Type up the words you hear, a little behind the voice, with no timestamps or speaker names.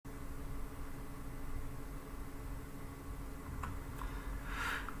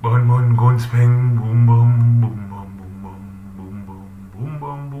Bun bun guns ping boom boom boom boom boom boom boom boom boom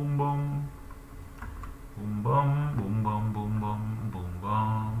boom boom boom boom bum boom bum boom bum boom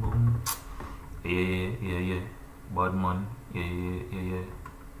bum boom. Yeah. Bad man. Yeah.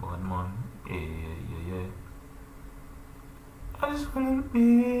 Bad man. Yeah. I just wanna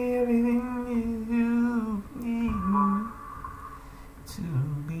be everything you need me to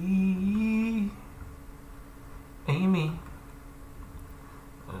be. Amy.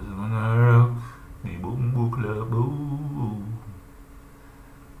 I just wanna rock the boom boom club boo.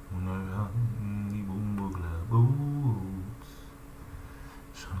 Wanna rock the boom boom club boots.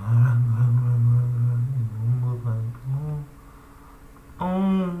 So I rock the boom boom club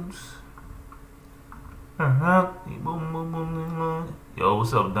boots. Rock the boom boom boom. Yo,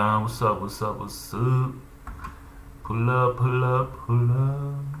 what's up, Don? What's up? Pull up.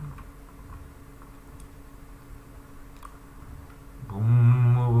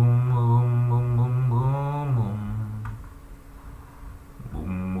 Boom boom boom boom boom boom boom.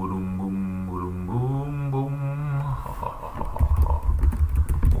 Boom boom boom boom boom boom.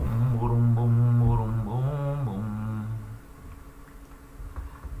 Boom boom boom.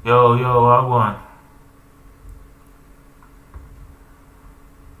 Yo, I won.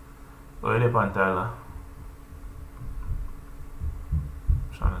 Where the pantalla?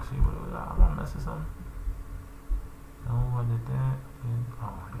 Trying to see what we got. I'm messing something. No, I did that.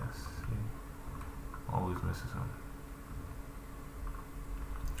 Oh yes, see. Always missing something.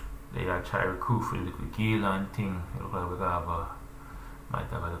 They got try recruit for the little Galen thing. It looks like we got might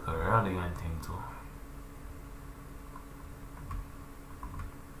have a little Ralliant thing too.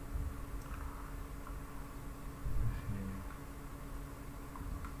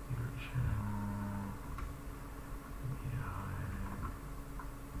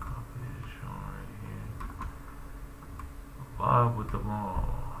 Vibe with the ball.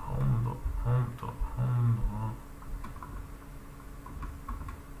 Home.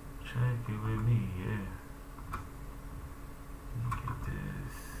 Check it with me, yeah. Let me get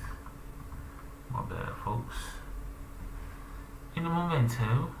this. My bad, folks. In a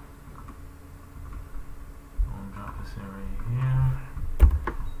momento. I'm gonna drop this in right here.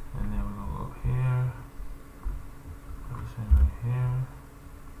 And then we're gonna go up here. Put this in right here.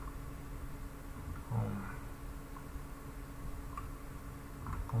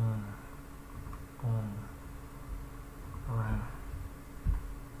 Boom. Alright.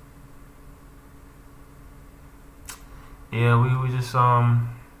 Yeah, we just the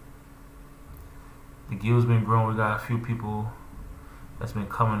guild's been growing. We got a few people that's been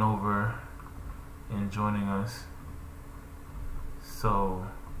coming over and joining us. So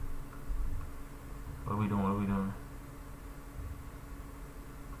what are we doing?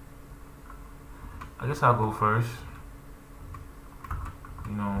 I guess I'll go first.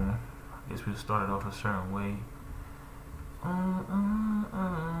 You know, I guess we started off a certain way.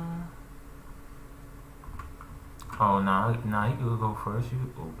 Oh, nah, he could go first.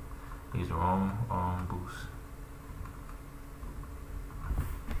 He's the wrong boost.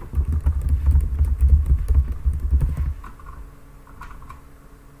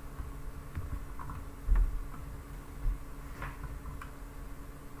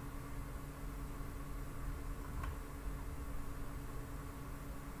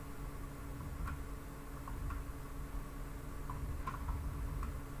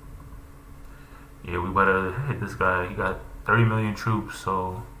 Yeah, we better hit this guy. He got 30 million troops,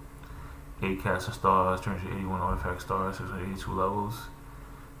 so 8 caster stars, 281 artifact stars, 682 levels.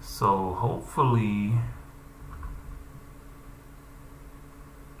 So hopefully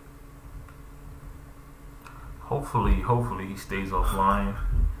he stays offline.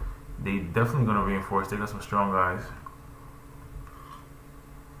 They definitely gonna reinforce. They got some strong guys.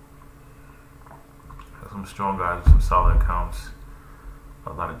 Some solid accounts.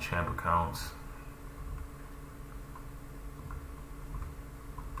 A lot of champ accounts.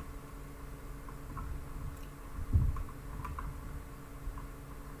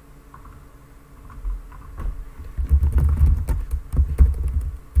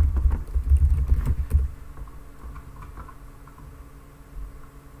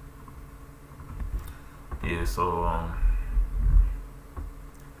 Yeah, so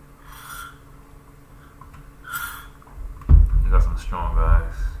you got some strong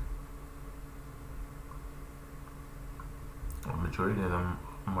guys. A majority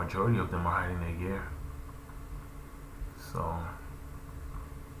of them are hiding their gear. So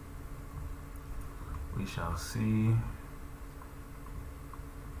we shall see.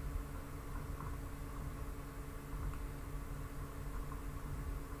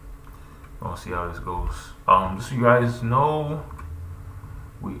 We'll see how this goes. Just so you guys know,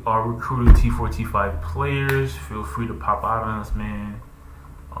 We are recruiting T4, T5 players. Feel free to pop out on us, man.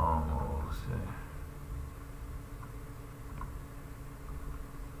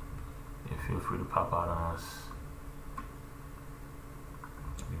 Yeah, feel free to pop out on us.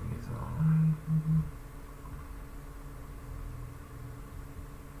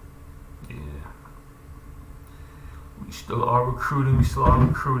 Yeah. We still are recruiting. We still are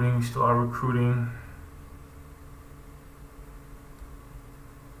recruiting. We still are recruiting.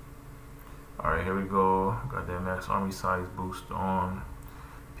 Alright, here we go. Got that max army size boost on.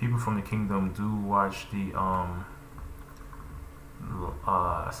 People from the kingdom do watch the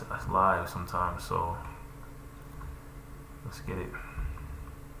live sometimes, so let's get it.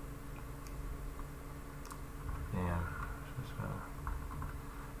 Damn,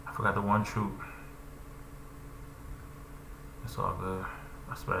 I forgot the one troop. It's all good.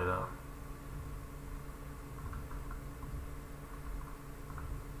 I spread it out.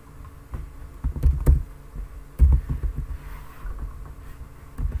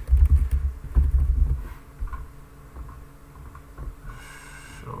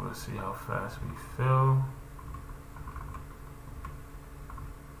 So let's see how fast we fill.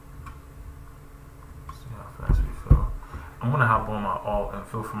 I'm gonna hop on my alt and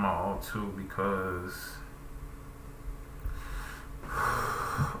fill for my alt too because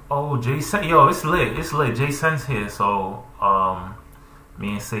oh, Jason, yo, it's lit, Jason's here, so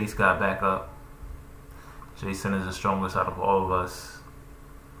me and Sage got back up. Jason is the strongest out of all of us.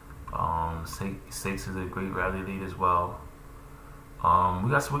 Sage is a great rally lead as well. We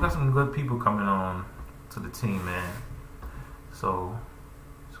got some good people coming on to the team, man. So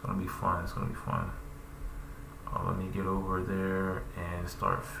it's gonna be fun. It's gonna be fun. Let me get over there and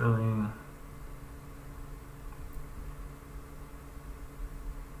start filling.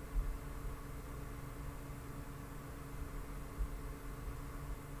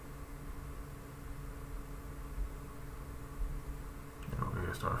 Get over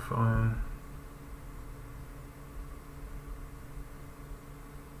here, start filling.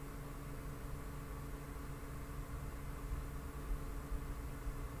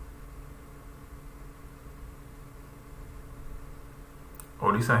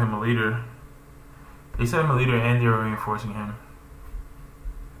 Oh, they sent him a leader. They sent him a leader and they were reinforcing him.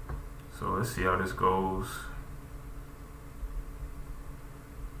 So let's see how this goes.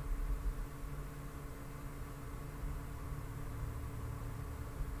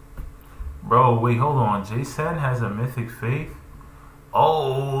 Bro, wait, hold on. Jason has a Mythic Faith?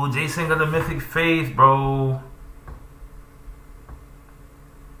 Oh, Jason got a Mythic Faith, bro.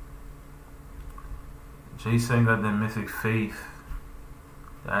 Jason got the Mythic Faith.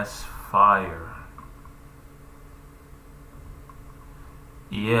 That's fire.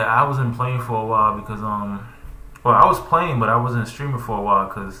 Yeah, I wasn't playing for a while because well, I was playing, but I wasn't streaming for a while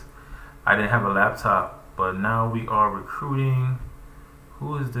because I didn't have a laptop. But now we are recruiting.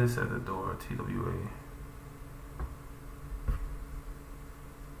 Who is this at the door? TWA.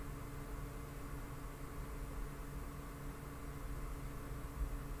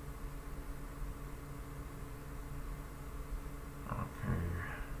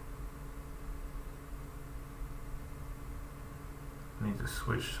 Need to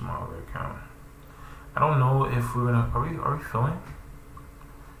switch to my other account. I don't know if we're gonna. Are we filling?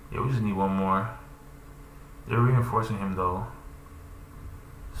 Yeah, we just need one more. They're reinforcing him though.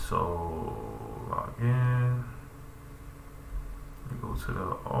 So log in. Let me go to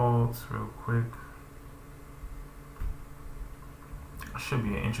the alts real quick. Should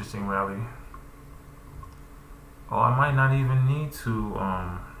be an interesting rally. Oh, I might not even need to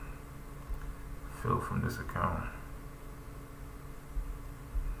fill from this account.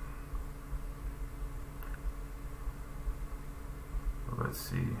 Let's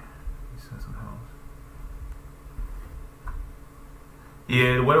see. He sent some help.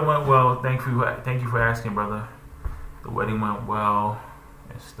 Yeah, the wedding went well. Thank you for asking, brother. The wedding went well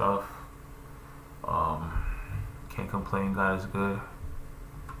and stuff. Can't complain. God is good.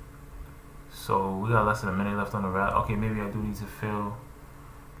 So we got less than a minute left on the route. Okay, maybe I do need to fill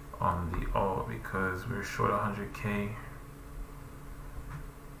on the alt because we're short 100K.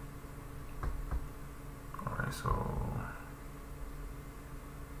 All right, so.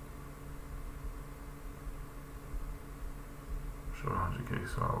 Short 100K,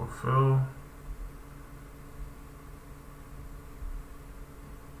 so I will fill.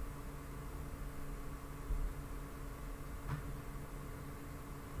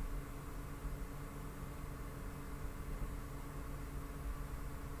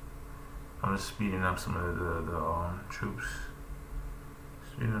 I'm just speeding up some of the troops.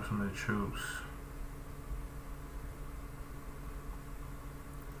 Speeding up some of the troops.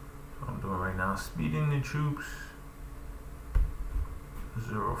 Alright, now speeding the troops.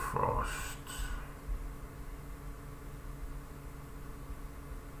 Zero Frost.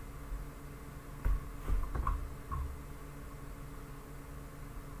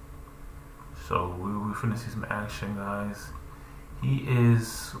 So we're finna see some action, guys. He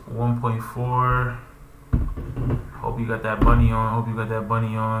is 1.4. Hope you got that bunny on. Hope you got that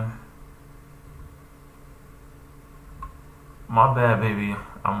bunny on. My bad, baby.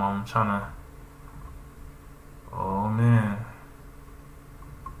 I'm trying to. Oh man.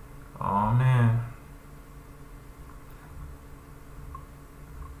 Oh man.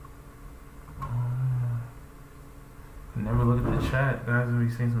 Oh man. Never look at the chat, guys. We'll be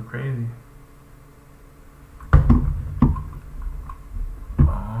saying some crazy.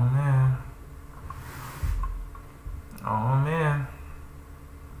 Oh man.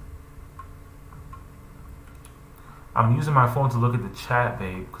 I'm using my phone to look at the chat,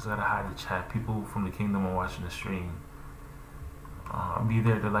 babe, because I gotta hide the chat. People from the kingdom are watching the stream. I'll be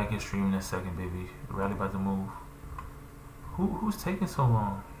there to like your stream in a second, baby. Rally about to move. Who's taking so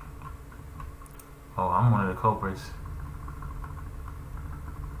long? Oh, I'm one of the culprits.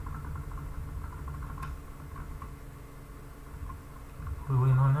 Who are we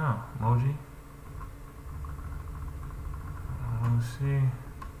waiting on now? Emoji? Let's see.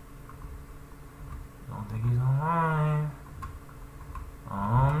 Don't think he's online.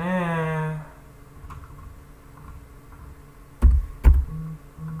 Oh man.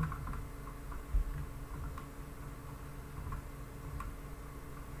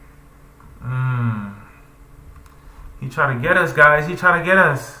 He tried to get us, guys. He tried to get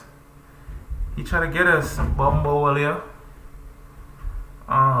us. He tried to get us, Bumbo earlier.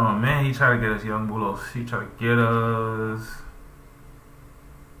 Oh man, he tried to get us, young Bulo. He tried to get us.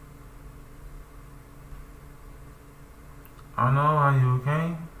 I know how you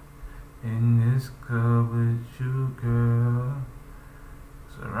came in this club with you, girl.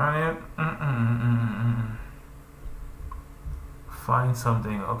 Surround it. Find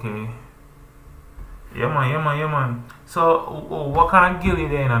something, okay. Yeah man. So, what kind of guild you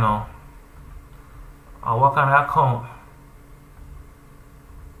there, now? What kind of account?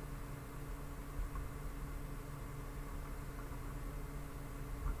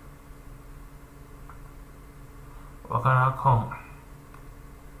 What kind of account?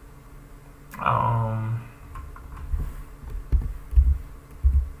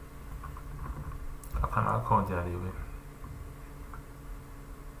 What kind of account are you with?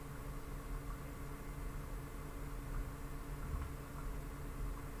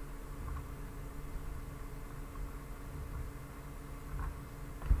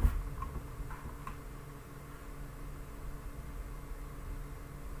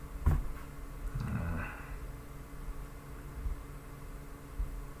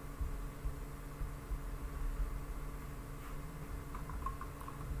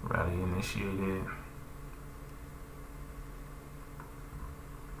 Rally initiated.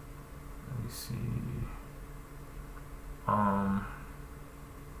 Let me see. Alright.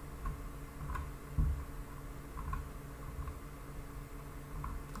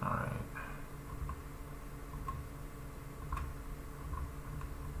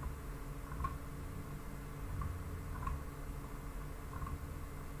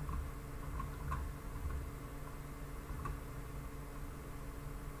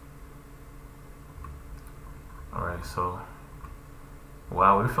 Alright, so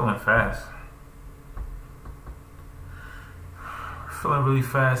wow, we're feeling fast. We're feeling really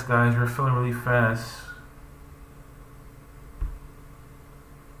fast, guys. We're feeling really fast.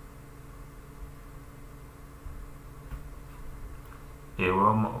 Yeah, we're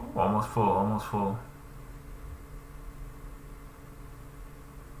almost full, almost full.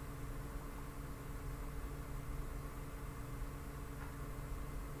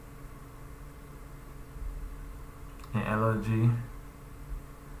 And LG.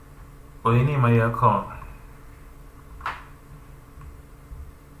 What do you need my account?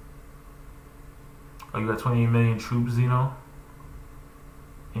 Oh, you got 28 million troops, Zeno?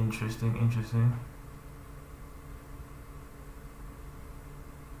 Interesting, interesting.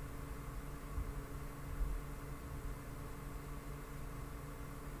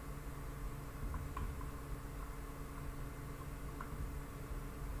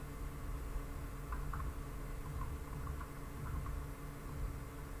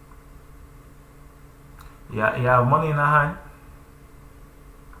 Yeah, you have money in the hand.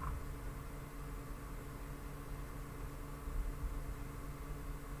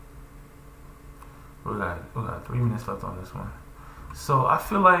 We got 3 minutes left on this one. So I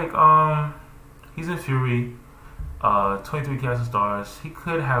feel like he's in Fury. 23 castle stars. He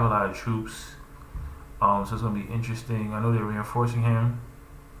could have a lot of troops. So it's gonna be interesting. I know they're reinforcing him.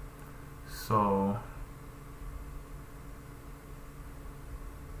 So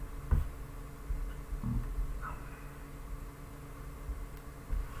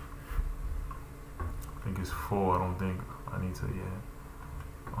I think it's 4. I don't think I need to yet.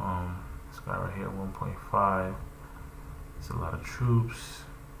 This guy right here, 1.5. It's a lot of troops.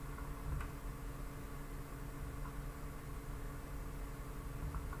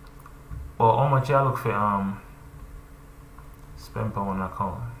 Well, on my y'all look for spend power not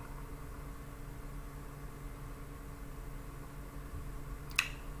calling.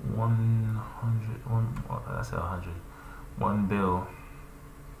 100. I said 100. 1 bill.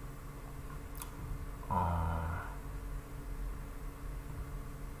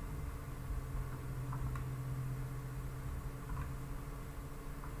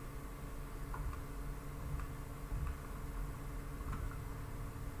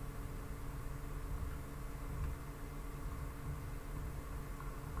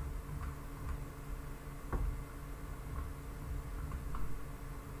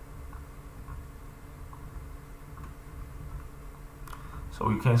 So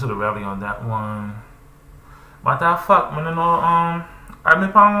we cancel the rally on that one. But that fuck, man, I'm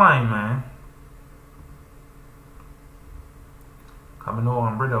online, man. Coming over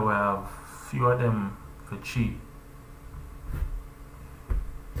on Brito, we have a few of them for cheap.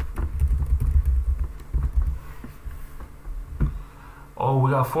 Oh, we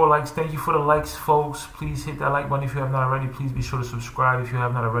got 4 likes. Thank you for the likes, folks. Please hit that like button if you have not already. Please be sure to subscribe if you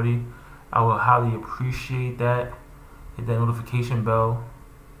have not already. I will highly appreciate that. Hit that notification bell.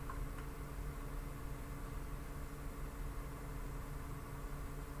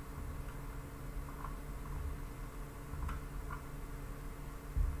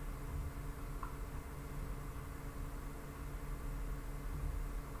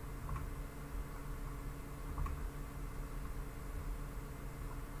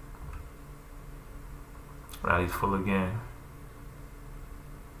 Rally's full again.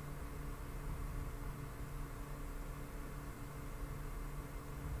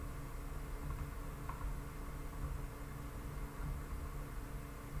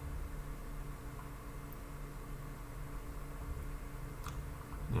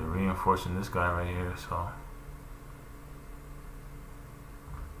 They're reinforcing this guy right here, so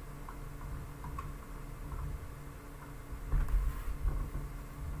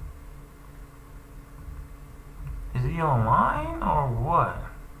is he online or what?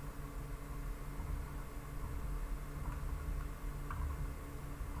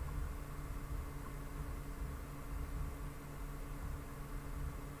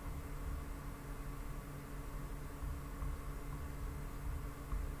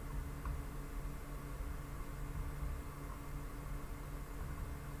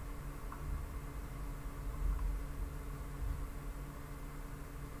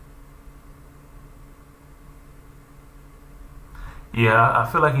 Yeah, I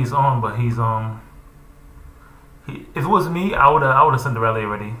feel like he's on, but he's if it was me, I would have sent the rally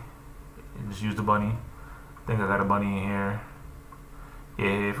already. Just use the bunny. I think I got a bunny in here.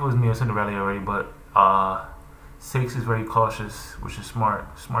 Yeah, if it was me, I'd send the rally already. But 6 is very cautious, which is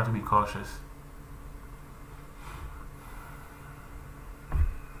smart. Smart to be cautious.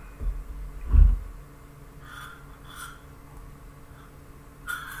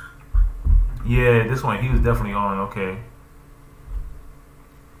 Yeah, this one he was definitely on. Okay.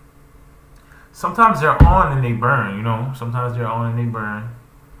 Sometimes they're on and they burn, you know. Sometimes they're on and they burn.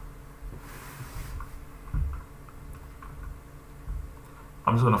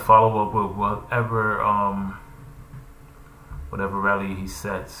 I'm just gonna follow up with whatever rally he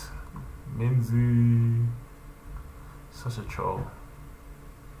sets. Minzy, such a troll.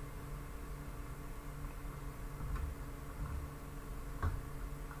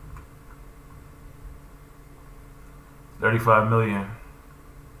 $35 million.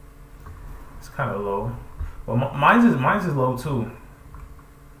 It's kind of low. Well, mine's is low too.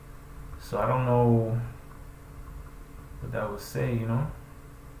 So I don't know what that would say, you know.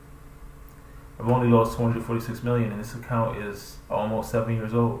 I've only lost 246 million, and this account is almost 7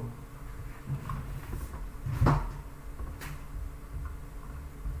 years old.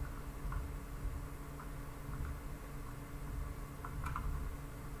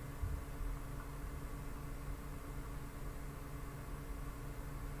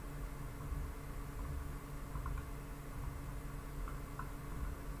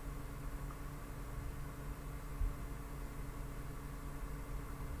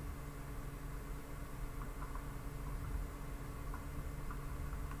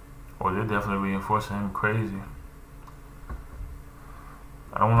 Or they're definitely reinforcing him crazy.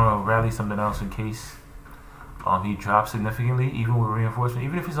 don't want to rally something else in case he drops significantly, even with reinforcement.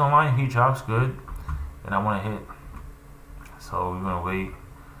 Even if he's online, he drops good, and I want to hit. So we're gonna wait.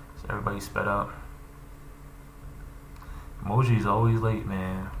 So everybody's sped up. Emoji's always late,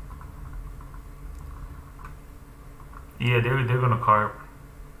 man. Yeah, they're gonna carp.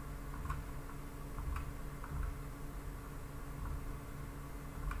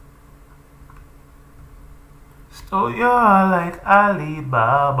 So you're like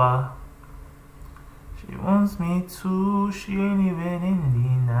Alibaba. She wants me to. She ain't even in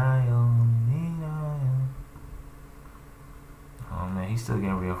denial. Oh man, he's still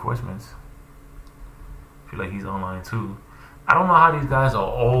getting reinforcements. I feel like he's online too. I don't know how these guys are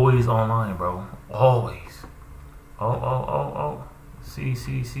always online, bro. Always. Oh. See.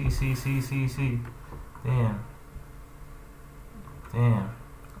 Damn.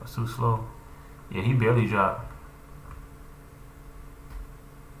 That's too slow. Yeah, he barely dropped.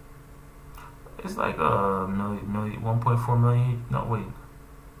 It's like a million, 1.4 million. No, wait.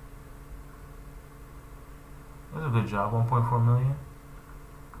 That's a good job. 1.4 million.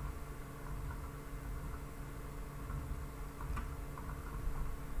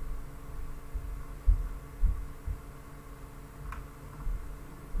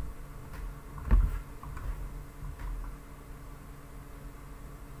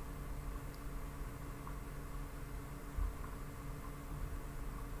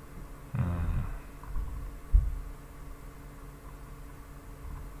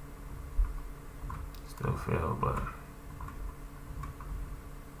 Still failed, but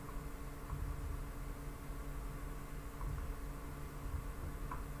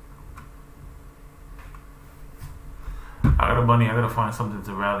I got a bunny. I gotta find something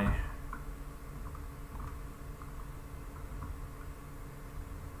to rally.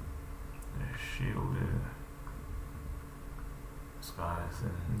 There's shielded. This guy's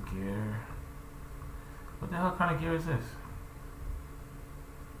in gear. What the hell kind of gear is this?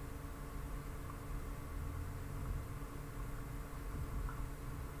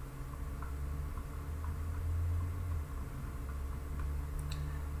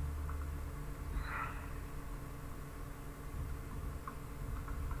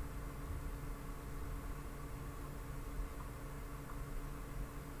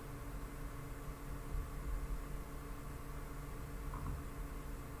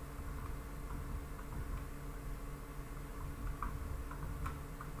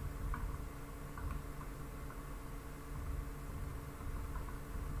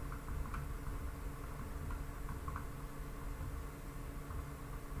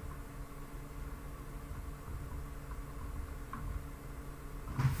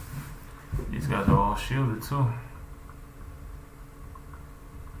 These guys are all shielded too.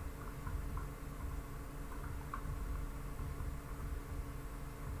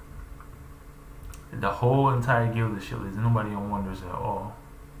 The whole entire guild is shielded. There's nobody on wonders at all.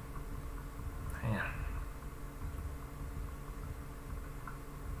 Damn.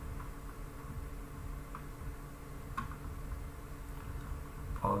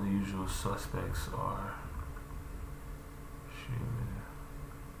 All the usual suspects are shielded.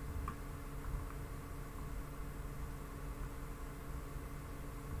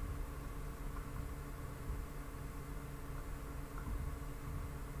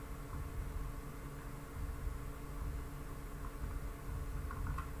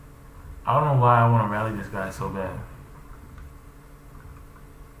 I don't know why I want to rally this guy so bad.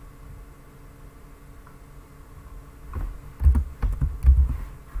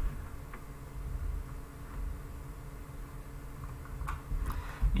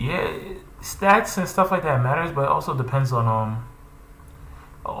 Yeah, stats and stuff like that matters, but it also depends on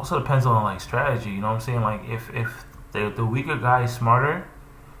like strategy. You know what I'm saying? Like if the weaker guy is smarter,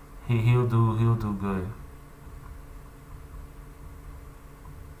 he'll do good.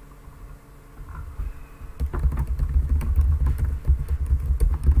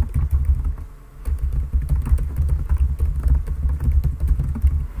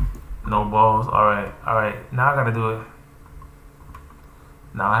 No balls. All right. Now I gotta do it.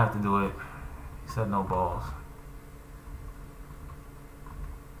 Now I have to do it. He said no balls.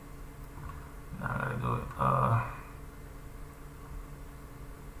 Now I gotta do it.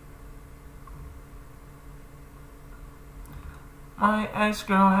 My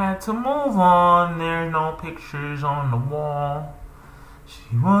ex-girl had to move on. There's no pictures on the wall.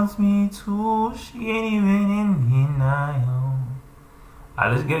 She wants me to. She ain't even in denial.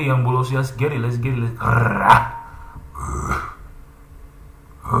 Alright, let's get it, young Bulo. Let's get it.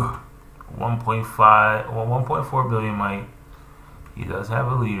 1.4 billion, Mike. He does have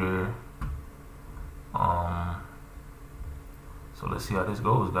a leader. So let's see how this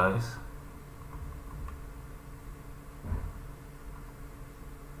goes, guys.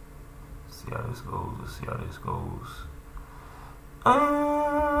 See how this goes. Let's see how this goes. Boom,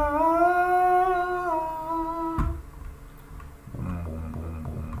 boom, boom,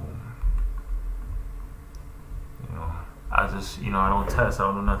 boom, boom. You know, I just, you know, I don't test. I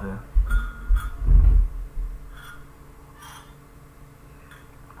don't do nothing.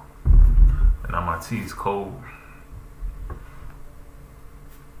 And now my tea is cold.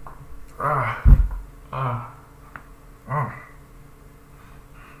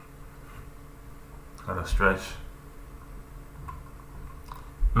 Gotta stretch.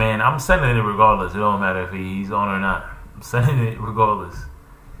 Man, I'm sending it regardless. It don't matter if he's on or not. I'm sending it regardless.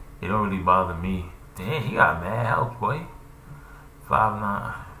 It don't really bother me. Damn, he got mad help, boy.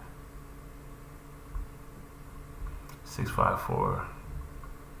 5'9", 6'4".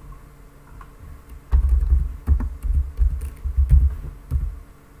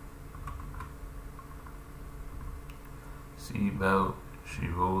 Seatbelt, she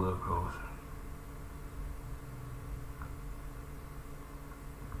roller coaster.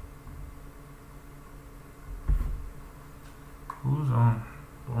 Who's on?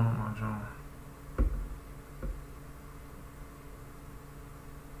 Blowing up my jaw.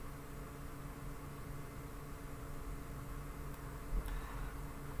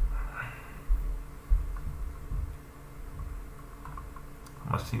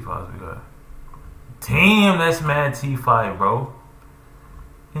 How much T5s we got? Damn, that's mad T5, bro.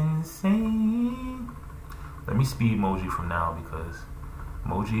 Insane. Let me speed Moji from now because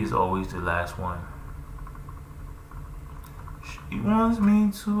Moji is always the last one. She wants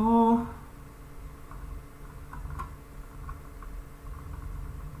me to.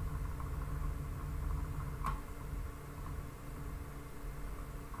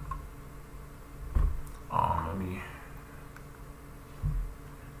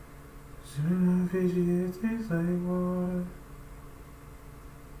 Maybe. It tastes like water.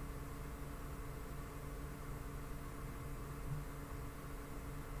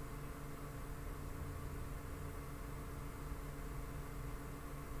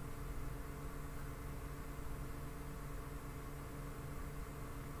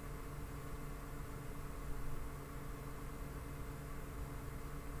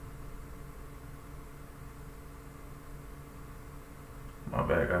 My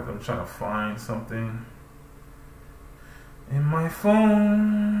bad, guys. I'm trying to find something in my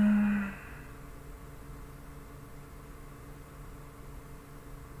phone.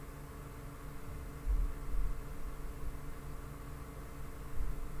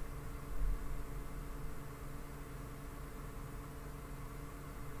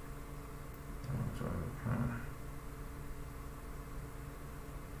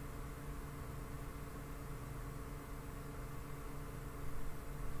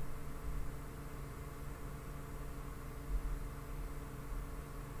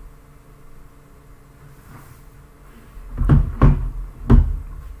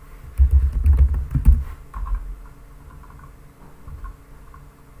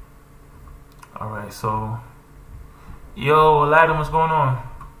 Alright, so yo, Aladdin, what's going on?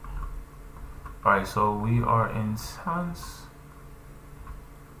 Alright, so we are in silence.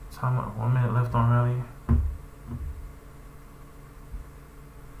 Time up, 1 minute left on rally.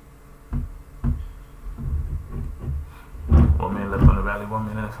 One minute left on the rally, 1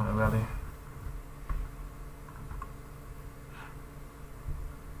 minute left on the rally.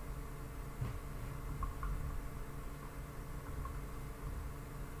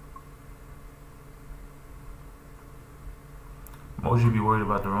 Moji be worried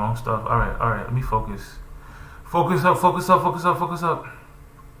about the wrong stuff. Alright, let me focus. Focus up, focus up, focus up, focus up.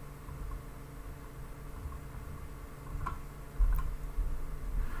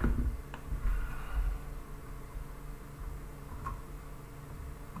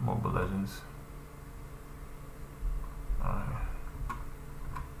 Mobile Legends. Alright.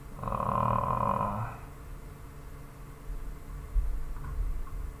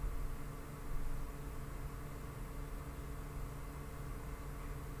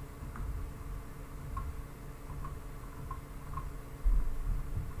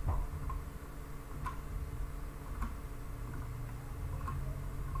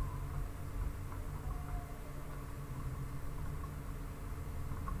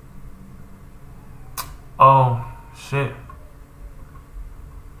 Oh, shit.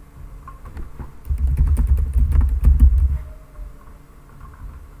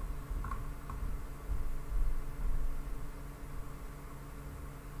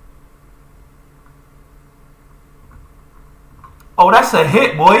 Oh, that's a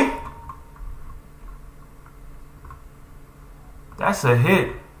hit, boy. That's a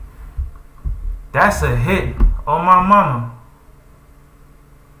hit. That's a hit. Oh my mama.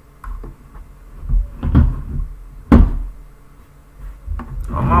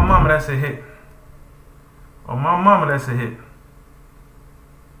 Oh my mama, that's a hit. Oh my mama, that's a hit.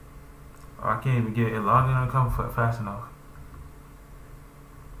 Oh, I can't even get it logged in and come fast enough.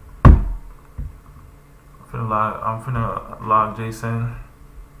 I'm finna log Jason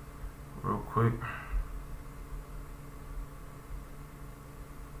real quick.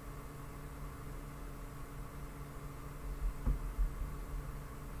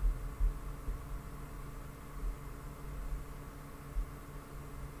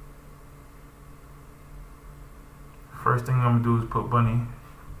 First thing I'm gonna do is put Bunny.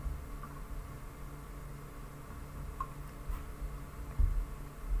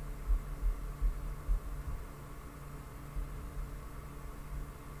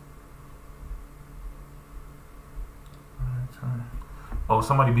 Oh,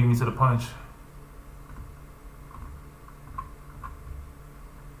 somebody beat me to the punch.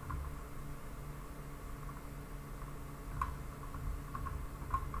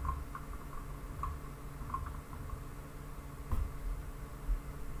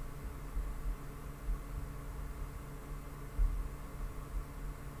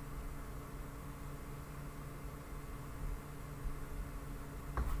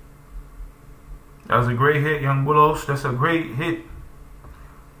 That was a great hit, young Bulo. That's a great hit.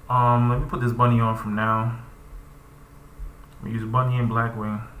 Let me put this Bunny on from now. We use Bunny and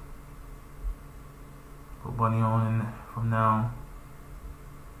Blackwing. Put Bunny on from now.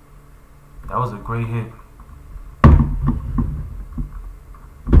 That was a great hit.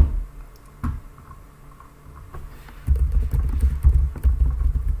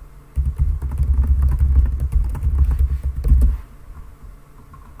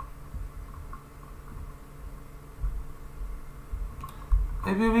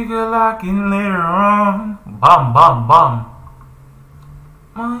 Maybe we could lock in later on. Bum, bum, bum.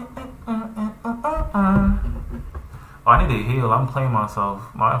 Oh, I need to heal. I'm playing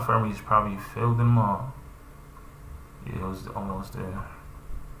myself. My infirmity's probably filled them all. Yeah, it was almost there.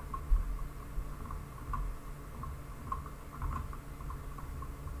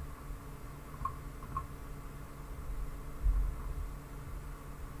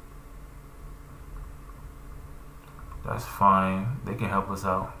 That's fine. They can help us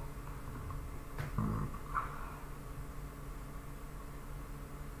out.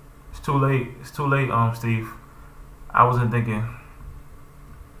 It's too late. It's too late, Steve. I wasn't thinking.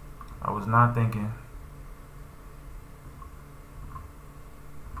 I was not thinking.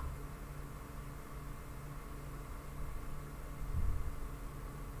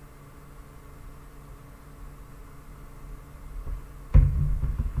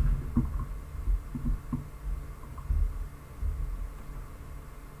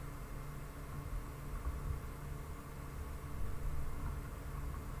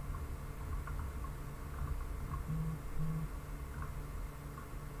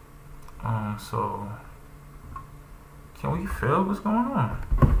 So can we feel what's going on?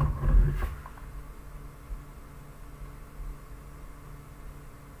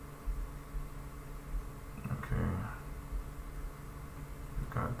 Okay,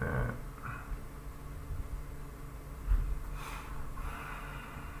 got that.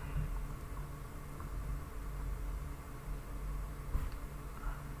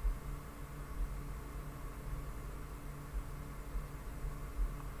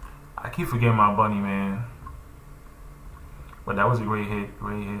 I keep forgetting my Bunny, man. But that was a great hit,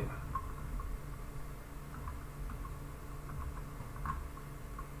 great hit.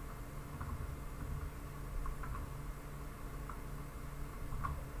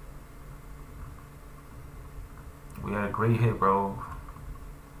 We had a great hit, bro.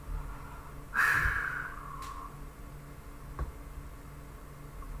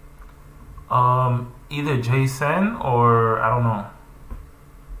 Either Jason or I don't know.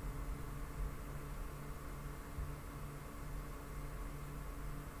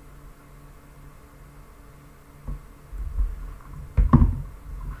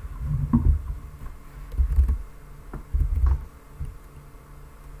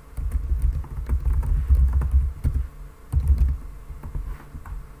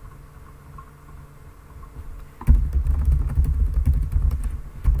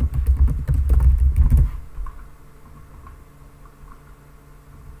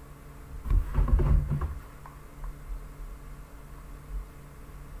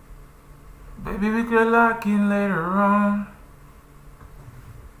 Maybe we could lock in later on.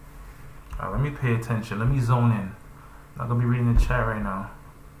 Alright, let me pay attention. Let me zone in. I'm not gonna be reading the chat right now.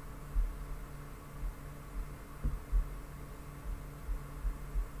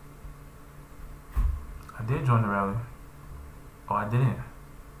 did join the rally. Oh, I didn't.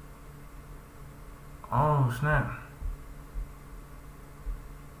 Oh, snap.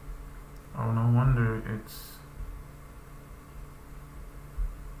 Oh, no wonder it's...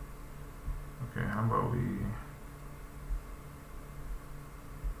 Okay, how about we...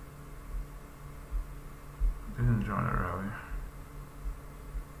 Didn't join the rally.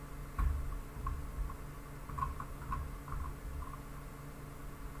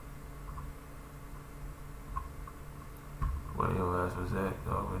 Where your ass was at,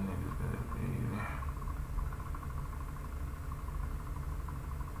 dog? Where niggas better be?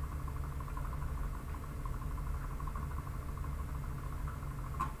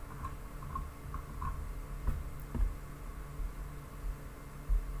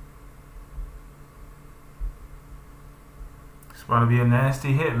 It's about to be a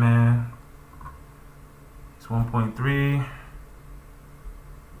nasty hit, man. It's 1.3.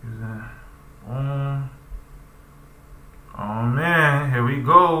 Use that. Oh man, here we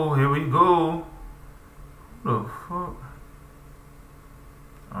go. Here we go. What the fuck?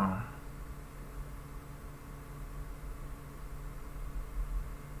 Oh.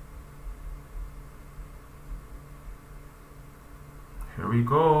 Here we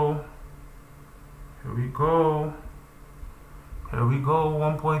go. Here we go. Here we go.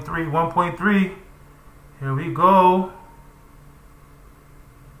 1.3, 1.3. Here we go.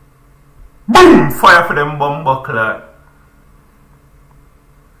 Boom! Fire for them bomber clat.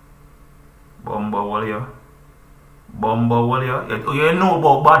 Bomber warrior. Bomber warrior. You know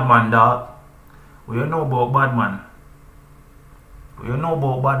about Badman, dog. You know about Badman. You know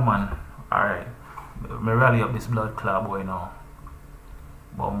about Badman. Alright. Me rally up this blood club boy now.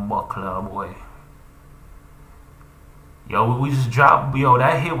 Bomber club boy. Yo, we just dropped. Yo,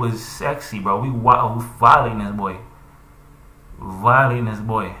 that hit was sexy, bro. We violating this boy. Violating this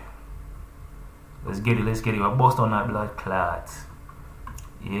boy. Let's get it. Let's get it. I bust on that blood clots.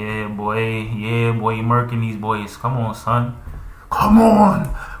 Yeah, boy. Yeah, boy. You murking these boys. Come on, son. Come on.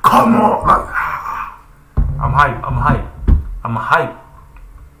 Come on. I'm hype. I'm hype. I'm hype.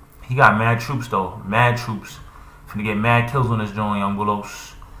 He got mad troops, though. Mad troops. Finna get mad kills on this joint, young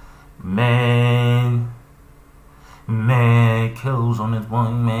Bulos. Man. Man kills on this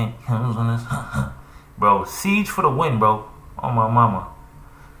one. Man kills on this. Bro, siege for the win, bro. Oh, my mama.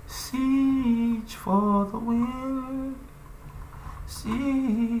 Siege for the win.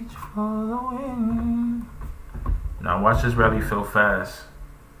 Siege for the win. Now watch this rally fill fast.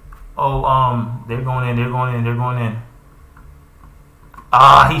 Oh, they're going in, they're going in, they're going in.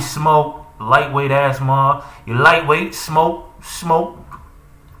 Ah, he smoked. Lightweight ass ma. You lightweight, smoke.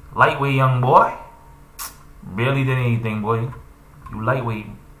 Lightweight young boy. Barely did anything, boy. You lightweight.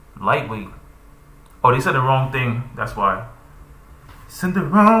 Oh, they said the wrong thing. That's why. Sent the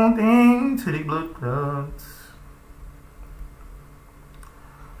wrong thing to the blood clots.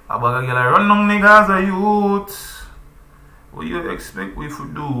 Abaga get like run on niggas a youth. What you expect we to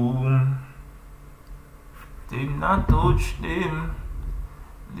do? Did not touch them.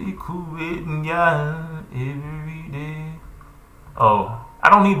 Liquid y'all every day. Oh, I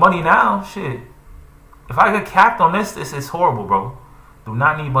don't need money now. Shit. If I get capped on this is horrible, bro. Do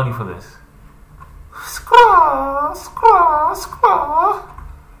not need money for this. Scraw.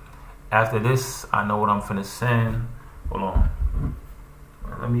 After this, I know what I'm finna send. Hold on.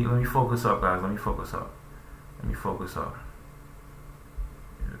 Let me focus up, guys. Let me focus up. Let me focus up.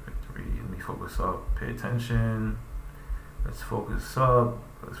 Let me focus up. Pay attention. Let's focus up.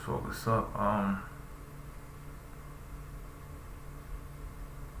 Let's focus up.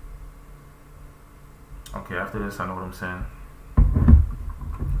 Okay, after this, I know what I'm saying.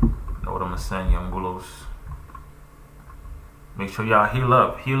 Know what I'm gonna send, young Bulos. Make sure y'all heal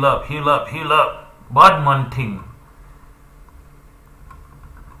up. Badman thing.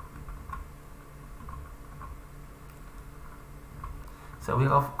 So we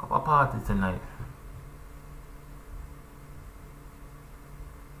have a party tonight.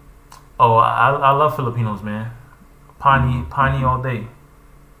 Oh, I love Filipinos, man. Pani all day.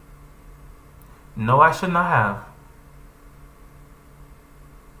 No, I should not have.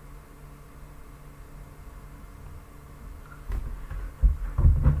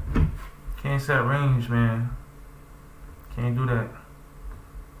 Can't set range, man. Can't do that.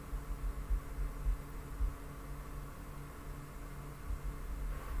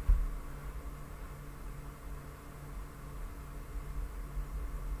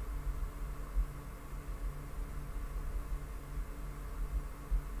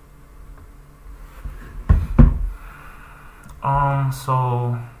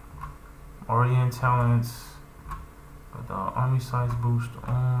 So already in talents, but the army size boost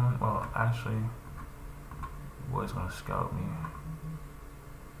on. Well, actually, boy's gonna scout me.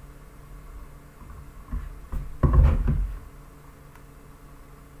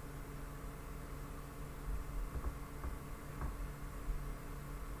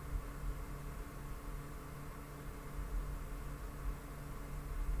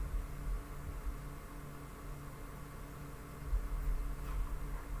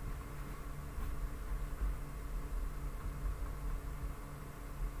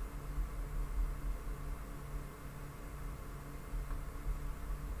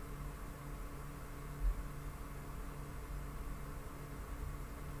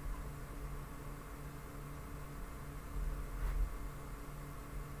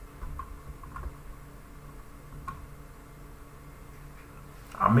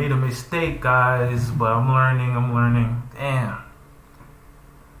 I made a mistake, guys, but I'm learning. Damn.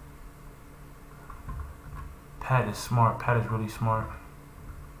 Pat is smart. Pat is really smart.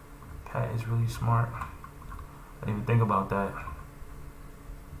 Pat is really smart. I didn't even think about that.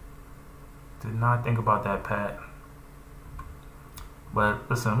 Did not think about that, Pat. But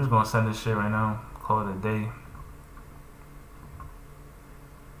listen, I'm just gonna send this shit right now. Call it a day.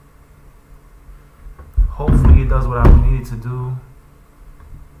 Hopefully it does what I need it to do.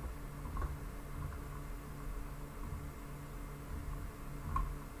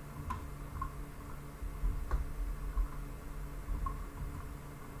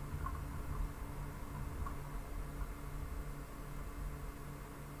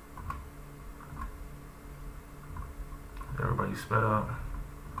 Everybody sped up.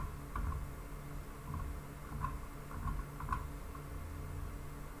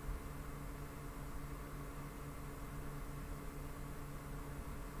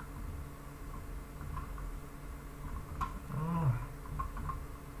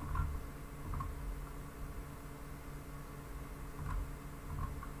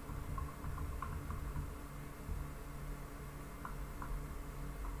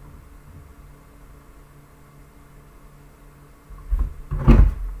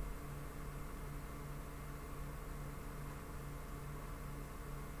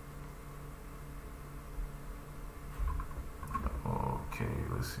 Okay,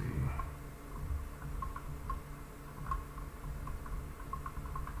 let's see.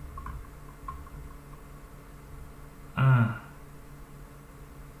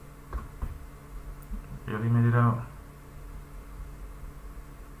 Really made it out.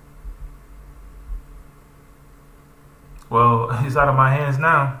 Well, it's out of my hands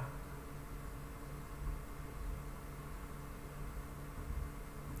now.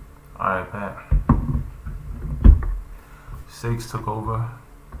 Alright, Pat. 6 took over.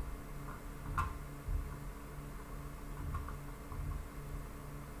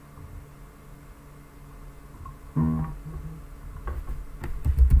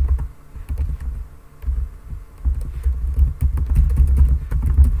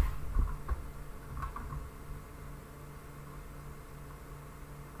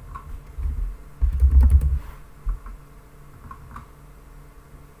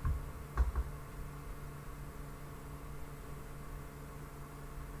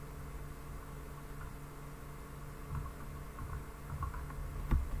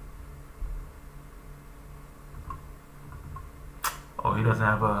 Oh, he doesn't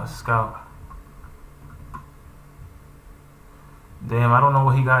have a scout. Damn, I don't know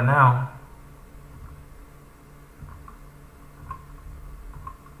what he got now.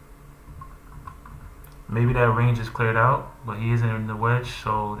 Maybe that range is cleared out, but he isn't in the wedge,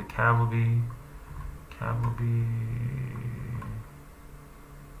 so the cav will be...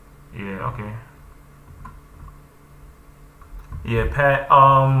 Yeah, okay. Yeah, Pat,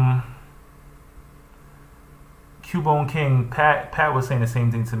 Cubone King, Pat was saying the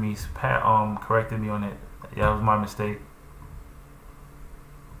same thing to me. Pat corrected me on it. Yeah, that was my mistake.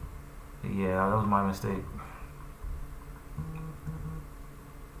 Yeah, that was my mistake.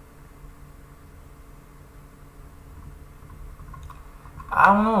 I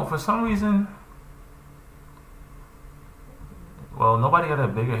don't know, for some reason. Well, nobody got a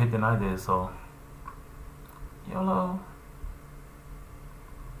bigger hit than I did, so YOLO.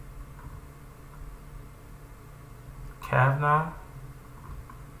 Cav now.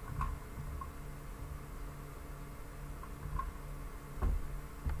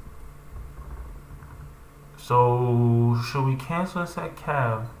 So should we cancel this at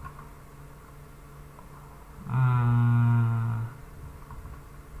Cav?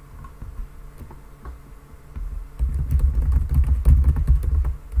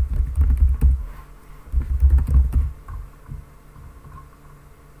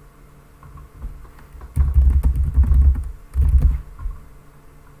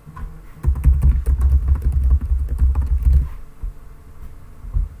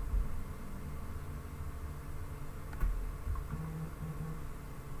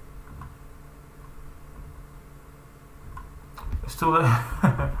 too late.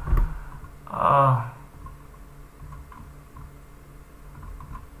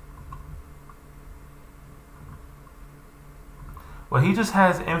 Well, he just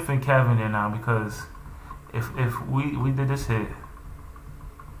has infant cav in there now because if we did this hit,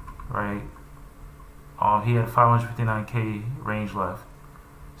 right? He had 559k range left,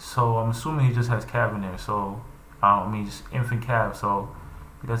 so I'm assuming he just has cav in there. So I mean just infant cav. So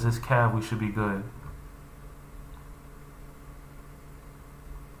if he does this cav, we should be good.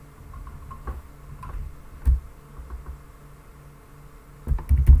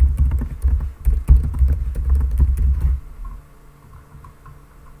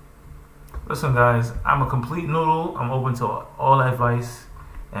 Listen guys, I'm a complete noodle. I'm open to all advice,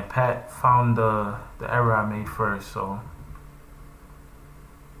 and Pat found the error I made first, so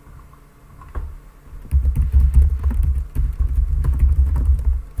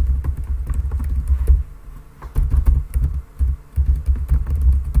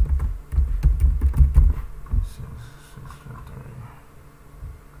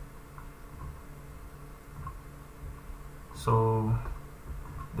so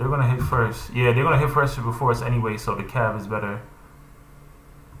they're gonna hit first. Yeah, they're gonna hit first before us anyway, so the cav is better.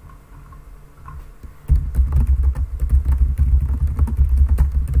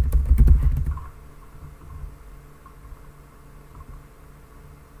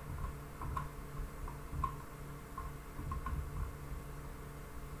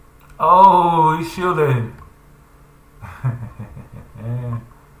 Oh, he's shielded.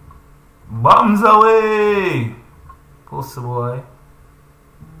 Bombs away! Pussy boy.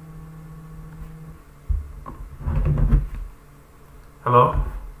 Hello?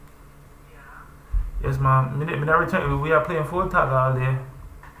 Yeah. Yes, ma'am. Me return. We are playing full tag all day.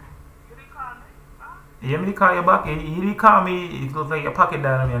 You didn't call me? Huh? Yeah, me call you back. You didn't call me. It looks like your pocket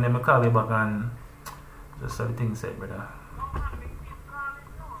dialed me, and then me call you back and just so the thing said, brother.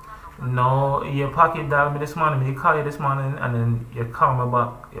 No, your pocket dialed me this morning. Me call you this morning, and then you call me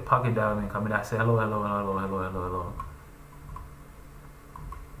back. Your pocket dialed me, and come and say hello, hello, hello, hello, hello, hello.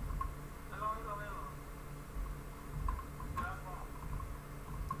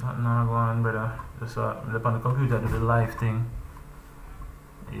 Nothing going on, brother. Just up on the computer, do the live thing.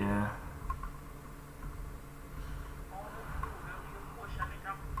 Yeah.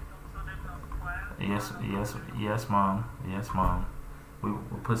 Yes, mom. Yes, mom. We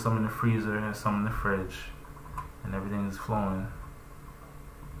put some in the freezer and some in the fridge, and everything is flowing.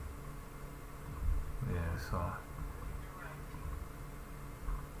 Yeah, so.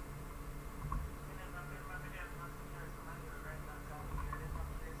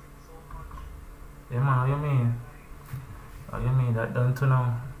 Yeah, man, what you mean? Oh, you mean that done to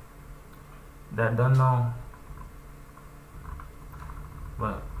know? That done now?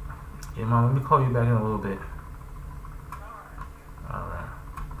 But, yeah, man, let me call you back in a little bit. Alright.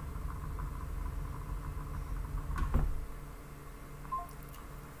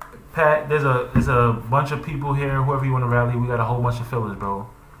 Pat, there's a bunch of people here, whoever you want to rally. We got a whole bunch of fillers, bro.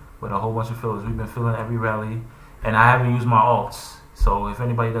 With a whole bunch of fillers. We've been filling every rally. And I haven't used my alts. So if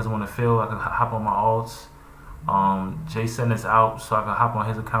anybody doesn't want to fill, I can hop on my alts. Jay sent us out so I can hop on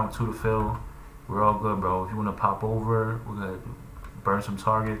his account too to fill. We're all good, bro. If you want to pop over, we're gonna burn some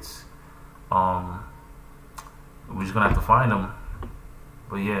targets. We're just gonna have to find them.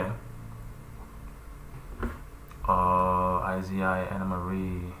 But yeah. IZI Anna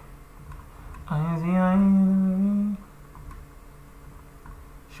Marie. IZI Anna Marie.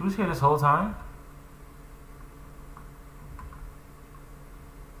 She was here this whole time.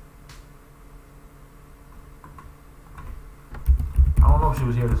 I don't know if she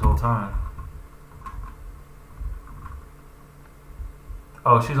was here this whole time.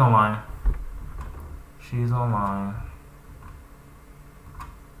 Oh, she's online. She's online.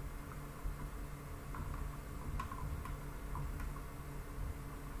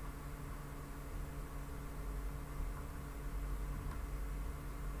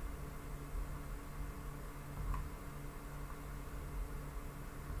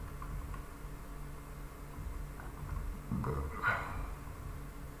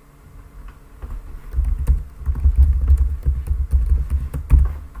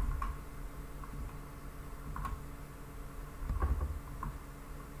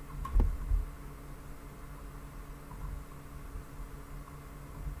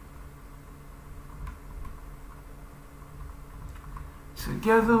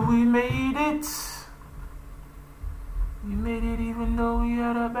 Together we made it. We made it even though we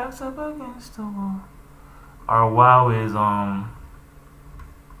had our backs up against the wall. Our WoW is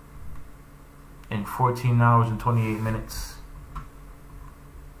in 14 hours and 28 minutes.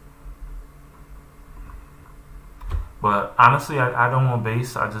 But honestly, I don't want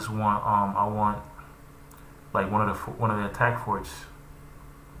base. I just want I want like one of the attack forts.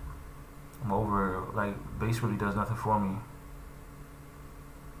 I'm over, like, base really does nothing for me.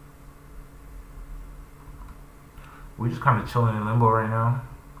 We're just kind of chilling in limbo right now.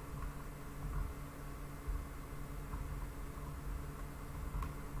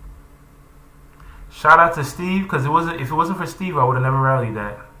 Shout out to Steve, because if it wasn't for Steve, I would have never rallied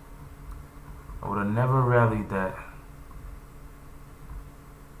that. I would have never rallied that.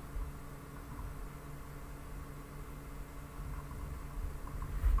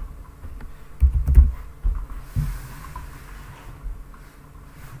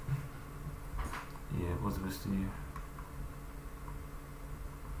 Yeah, it was with Steve.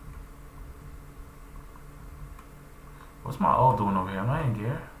 What's my ult doing over here? Am I in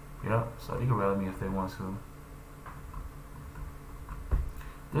gear? Yep, so they can rally me if they want to.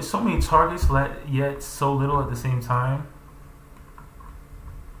 There's so many targets, yet so little at the same time.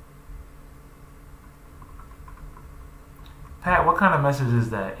 Pat, what kind of message is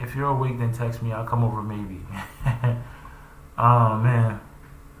that? If you're awake, then text me. I'll come over maybe. Oh, man.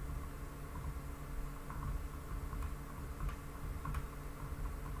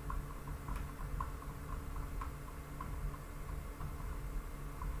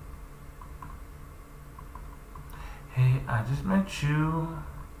 Hey, I just met you,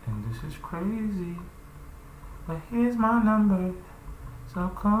 and this is crazy. But here's my number, so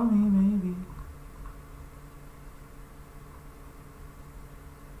call me maybe.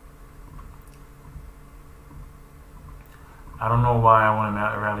 I don't know why I want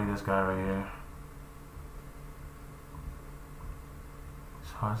to rally this guy right here.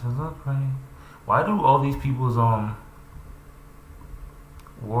 It's hard to look right. Why do all these people's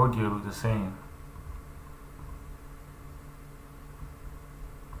war gear look the same?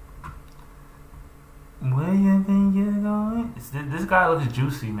 Where you think you're going? This guy looks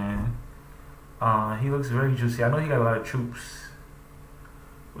juicy, man. He looks very juicy. I know he got a lot of troops,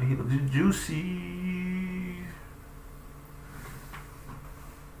 but he looks juicy.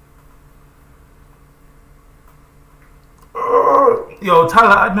 Yo,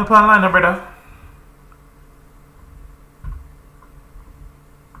 Tyler, add me up online, brother.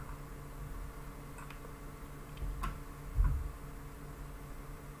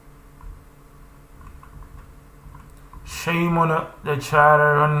 Shame on it, the try to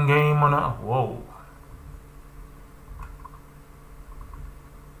run game on it. Whoa.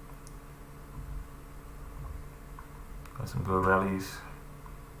 Got some good rallies.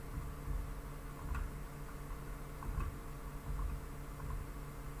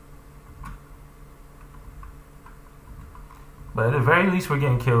 But at the very least, we're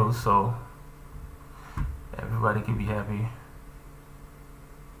getting kills, so everybody can be happy.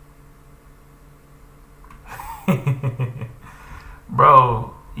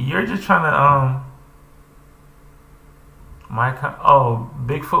 Bro, you're just trying to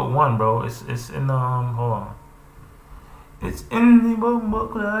Bigfoot 1, bro. It's in the hold on. It's in the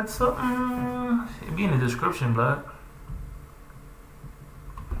book like something. It'd be in the description, blood.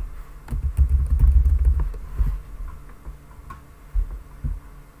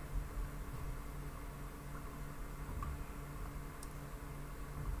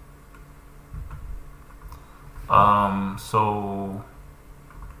 So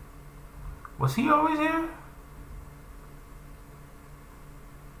was he always here?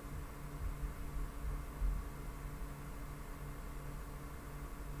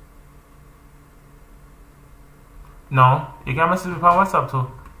 No, you got message with my WhatsApp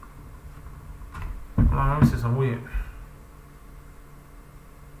too. Let me see some weird.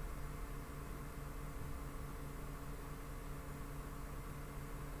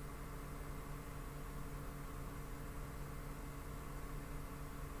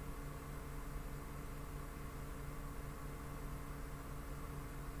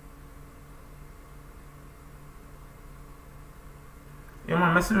 You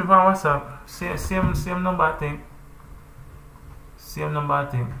want to message me on WhatsApp? Same number, I think. Same number, I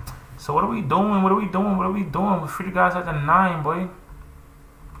think. So what are we doing? What are we doing? What are we doing? We're 3 guys at the 9, boy.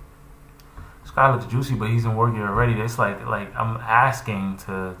 This guy looks juicy, but he's in war gear already. It's like I'm asking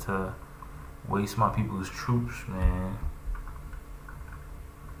to waste my people's troops, man.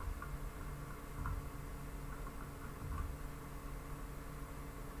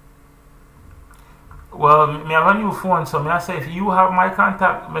 Well, me I run you a phone, so me I say if you have my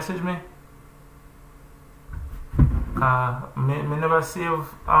contact, message me. Me never save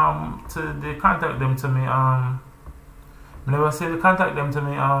to the contact them to me me never save the contact them to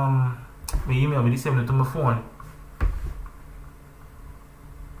me me email me, they send it to my phone.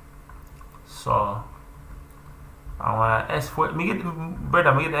 So I want S4. Me get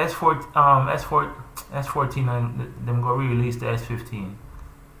brother. Me get the S4. S14, and them go re-release the S15.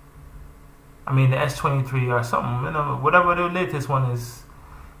 I mean the S23 or something. You know, whatever the latest one is.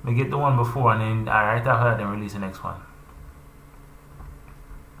 Me get the one before, and then right after that, then release the next one.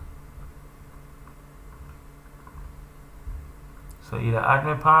 So either add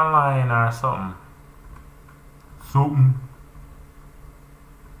me online or something.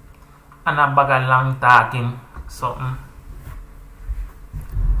 And a bag of long talking. Something.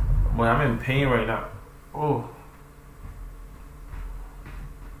 Boy, I'm in pain right now. Oh.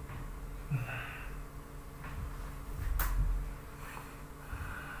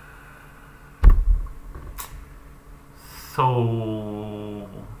 So.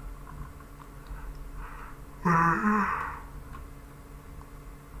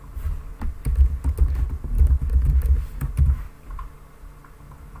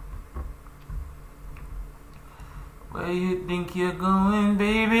 Where you think you're going,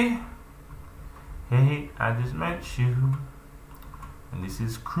 baby? Hey, I just met you, and this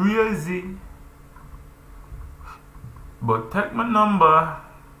is crazy. But take my number.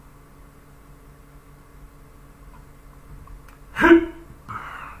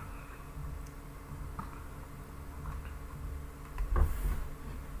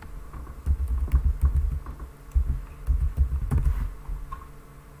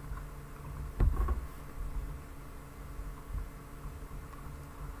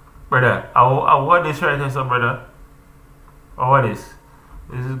 Brother, I want this right here, so brother. I want this.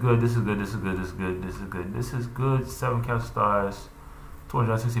 This is good, this is good, this is good, this is good, this is good. This is good. 7 count stars,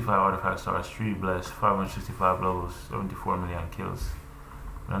 265 artifact stars, 3 blessed, 565 levels, 74 million kills.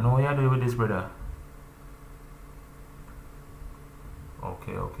 I know what you do with this, brother.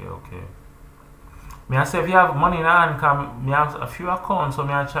 Okay. Me I say if you have money in hand, come me have a few accounts, so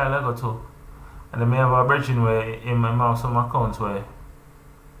me I try Lego too. And then me have a bridging where in my mouse some accounts where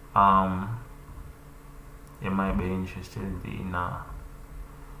you might be interested in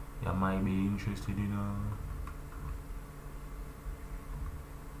you might be interested in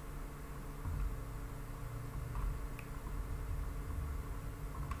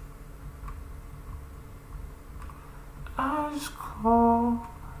I just call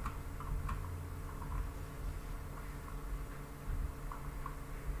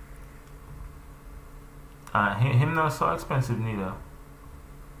him not so expensive neither.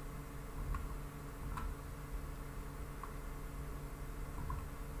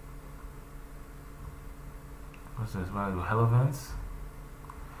 What's this? What I do? Hello events?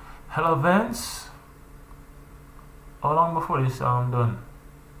 Hello events? How long before this done?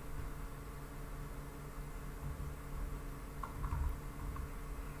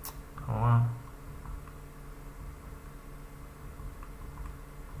 Come on.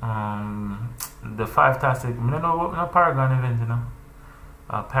 The 5 tastic. I don't know what no Paragon event, you know.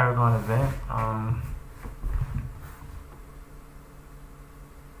 Paragon event. I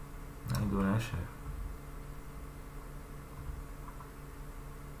ain't doing that shit.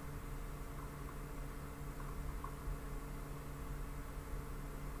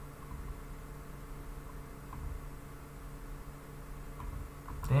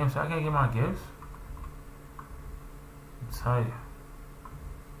 Damn, so I can't get my gifts? I'm tight.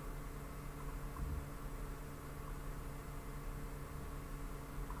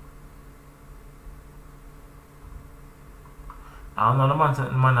 I don't know the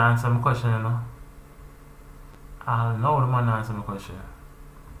man answer my question, you know. I don't know the man answer my question.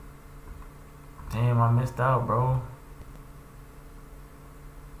 Damn, I missed out, bro.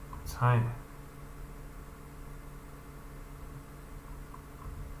 Tight.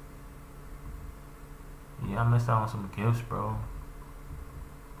 Yeah, I missed out on some gifts, bro.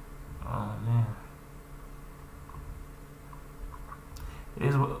 Oh man.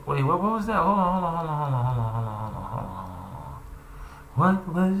 Wait, what was that? Hold on. What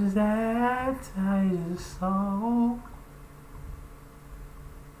was that I just saw?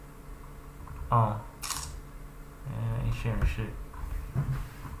 Oh. Yeah, I ain't sharing shit.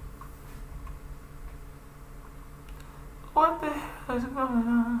 What the hell is going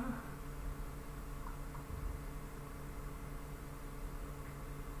on?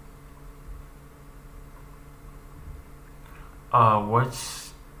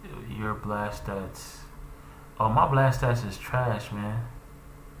 What's your blast stats? Oh, my blast stats is trash, man.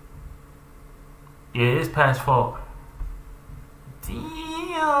 Yeah, it is past 4.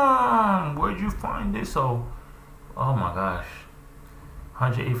 Damn, where'd you find this? Oh my gosh.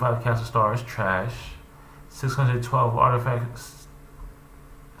 185 castle stars, trash. 612 artifact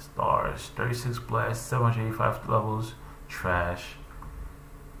stars, 36 blast, 785 levels, trash.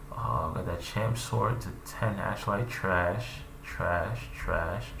 Got that champ sword to 10 Astralite. Trash.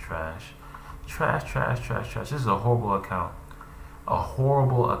 This is a horrible account. A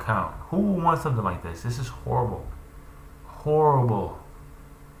horrible account. Who wants something like this? This is horrible. Horrible.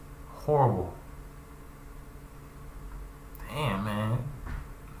 Damn, man.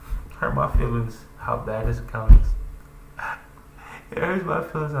 Hurt my feelings how bad this account is. It hurts my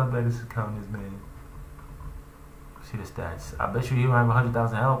feelings how bad this account is, man. See the stats. I bet you don't have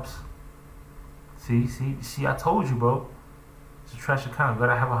 100,000 helps. See, I told you, bro. It's a trash account. You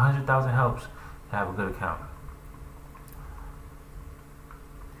gotta have 100,000 helps to have a good account.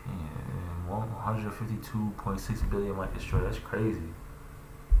 And 152.6 billion might destroy. That's crazy.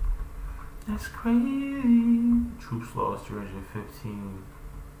 That's crazy. Troops lost 315.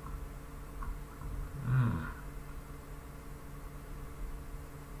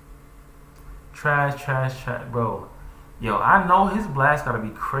 Trash, bro. Yo, I know his blast gotta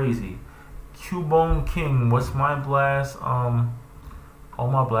be crazy. Cubone King, what's my blast? All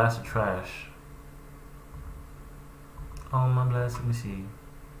my blasts are trash. All my blasts, let me see.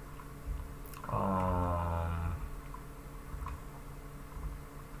 Am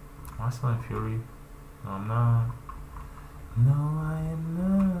I still in Fury? No, I'm not. No, I am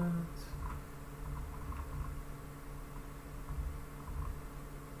not.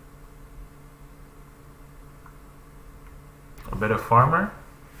 A better farmer?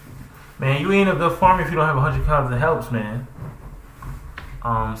 Man, you ain't a good farmer if you don't have 100,000 helps, man.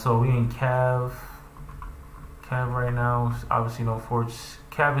 So we in Cav right now. Obviously no forts.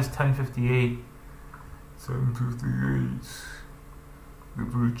 Cav is 1058. 758. The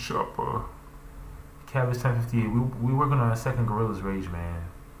blue chopper. Cav is 1058. We working on a second Gorilla's Rage, man.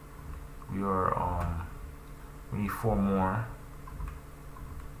 We are we need 4 more.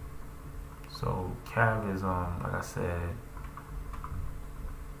 So Cav is like I said,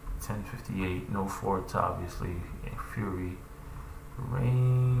 1058, no forts obviously. Fury.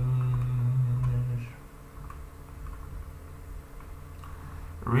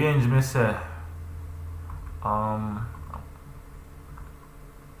 Range miss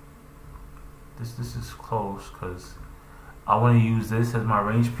this is close because I want to use this as my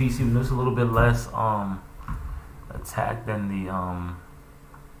range piece, even though it's a little bit less attack than the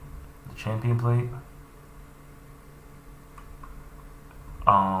champion plate.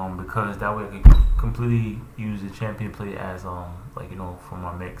 Because that way I can completely use the champion plate as like, you know, for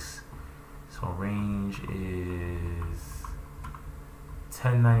my mix. So range is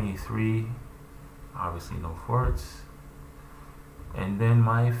 1093. Obviously no forts. And then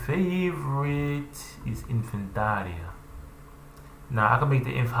my favorite is Infantaria. Now I could make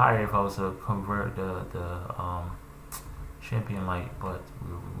the inf higher if I was to convert the champion light, but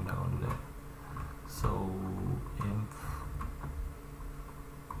we're not gonna do that. So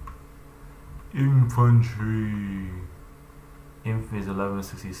infantry. Inf is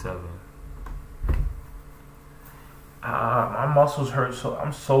 1167. My muscles hurt, so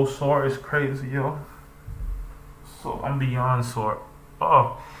I'm so sore. It's crazy, yo. So I'm beyond sore.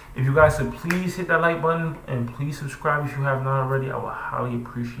 Oh, if you guys could please hit that like button and please subscribe if you have not already, I would highly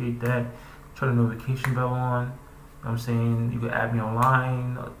appreciate that. Turn the notification bell on. You know what I'm saying? You can add me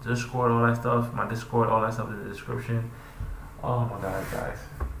online, Discord, all that stuff. My Discord, all that stuff is in the description. Oh my god, guys.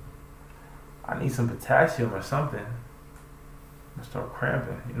 I need some potassium or something. I start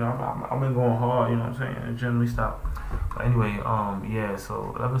cramping. You know, I've been going hard, you know what I'm saying? And generally stop. But anyway, yeah,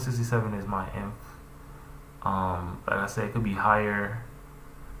 so 1167 is my inf. Like I said, it could be higher,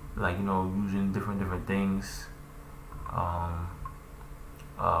 like, you know, using different things.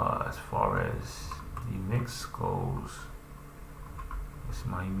 As far as the mix goes, it's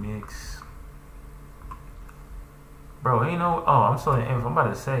my mix. Bro, ain't no, oh, I'm still in inf. I'm about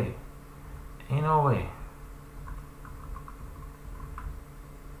to say, ain't no way.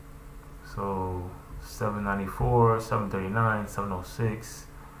 So 794, 739, 706,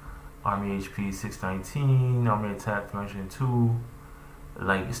 Army HP 619, Army Attack 302.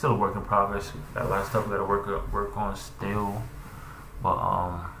 Like, it's still a work in progress. Got a lot of stuff we gotta work on still. But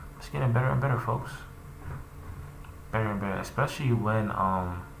it's getting better and better, folks. Better and better, especially when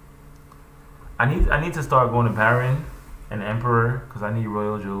I need to start going to Baron and Emperor because I need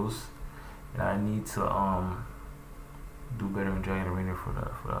Royal Jewels, and I need to do better in Dragon Arena for the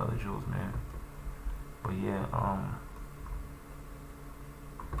other jewels, man. But yeah,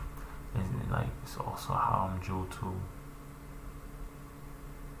 and like, it's also how I'm jewel too.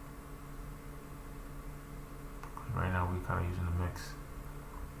 Right now we kind of using the mix.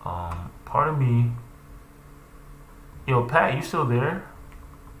 Part of me, yo, Pat, you still there?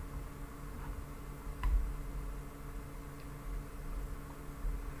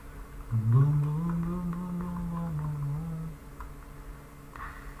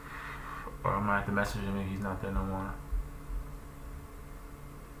 Or I'm gonna have to message him if he's not there no more.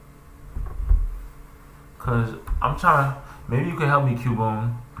 Cause I'm trying to, maybe you can help me,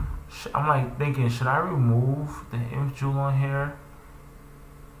 Cubone. I'm like thinking, should I remove the Inf Jewel on here?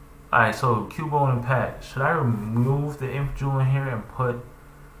 Alright, so Cubone and Pat, should I remove the Inf Jewel in here and put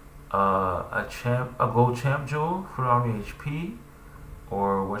a gold champ jewel for army HP?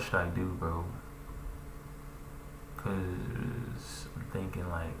 Or what should I do, bro? Cause I'm thinking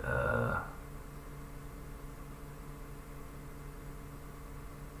like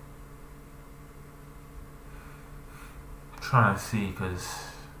trying to see,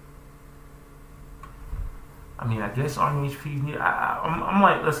 cause I mean, I guess army HP need. I'm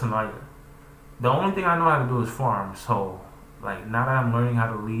like, listen, like the only thing I know how to do is farm. So like now that I'm learning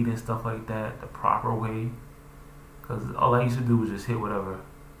how to lead and stuff like that the proper way, cause all I used to do was just hit whatever,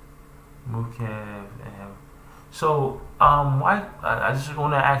 move Kev and have. So why? I just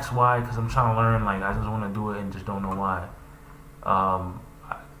want to ask why, cause I'm trying to learn. Like I just want to do it and just don't know why.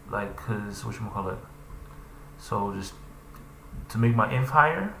 Like cause whatchamacallit. So just to make my inf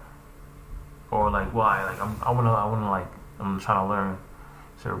higher, or like why? Like I wanna like I'm trying to learn.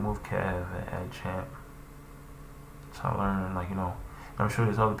 So remove Kev and add champ. Trying to learn, like, you know. I'm sure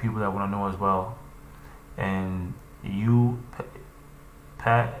there's other people that want to know as well. And you,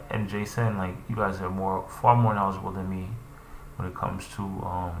 Pat and Jason, like you guys are far more knowledgeable than me when it comes to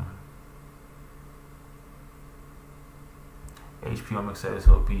HP on excited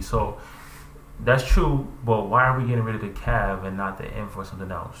SOP. So that's true, but why are we getting rid of the Cav and not the inf or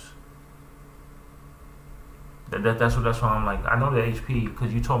something else? That's why I'm like, I know the HP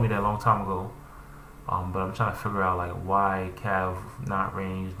because you told me that a long time ago, but I'm trying to figure out like why Cav, not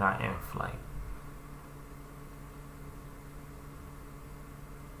range, not inf. Like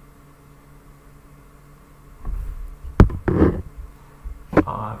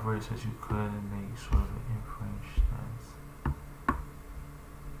I've already said you could make sort of an inf range stance.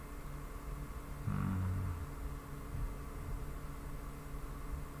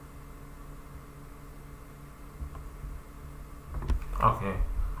 Okay,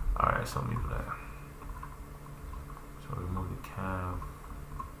 alright, so let me do that. So remove the Cav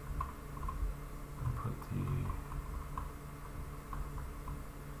and put the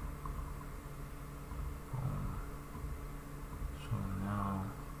so now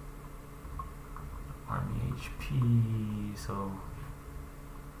army HP, so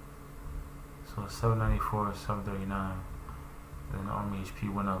 794, 739, and then the army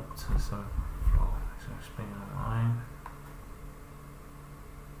HP went up to 7. Oh, so I'm spinning the line.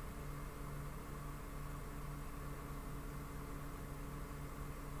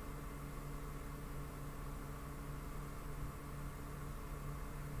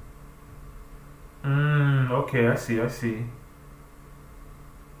 Okay, I see. Okay,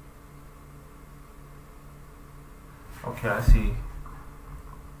 I see.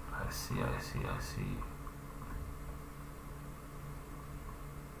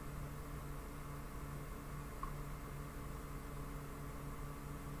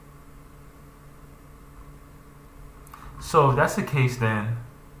 So if that's the case, then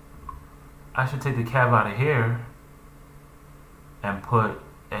I should take the Cav out of here and put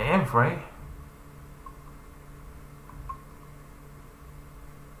an inf, right?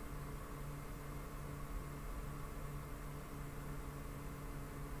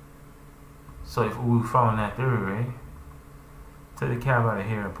 So if we following that theory, right? Take the Cav out of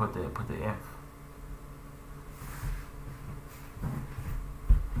here and put the inf.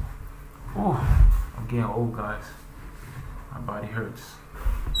 Ooh, I'm getting old, guys. My body hurts.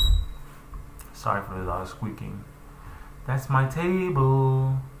 Sorry for the loud squeaking. That's my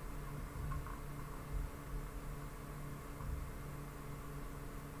table.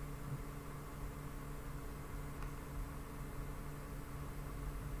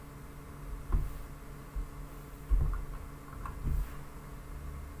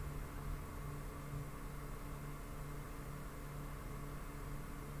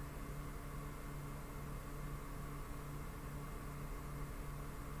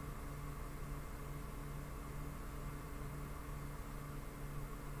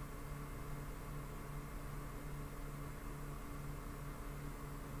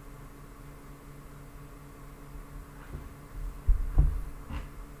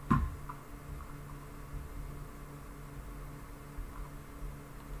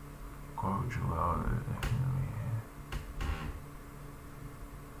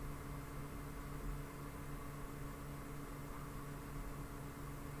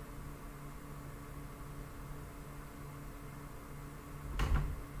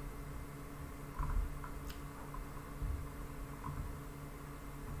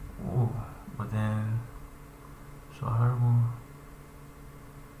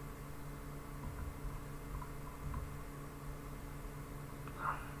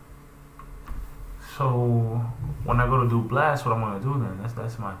 So when I go to do blast, what I'm gonna do then?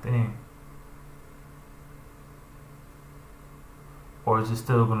 That's my thing. Or is it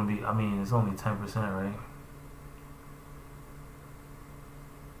still gonna be? I mean, it's only 10%, right?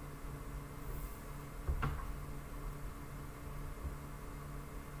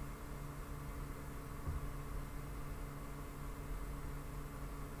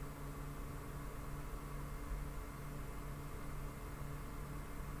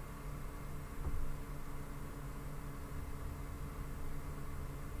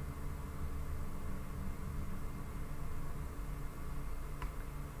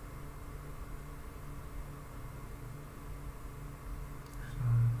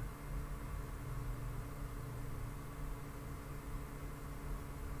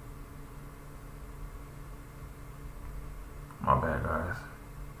 My bad, guys.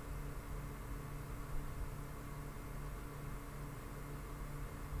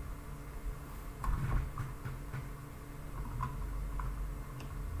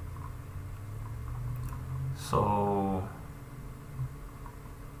 So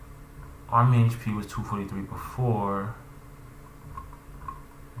Army HP was 243 before.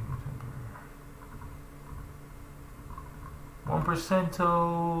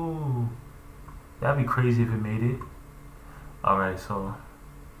 1%. That'd be crazy if it made it. Alright, so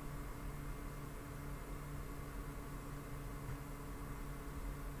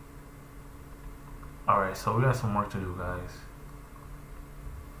we got some work to do, guys.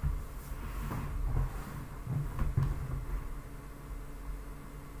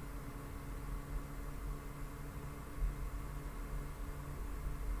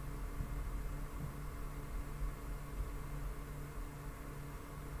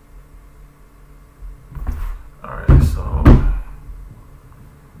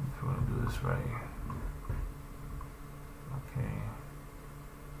 Right. Okay.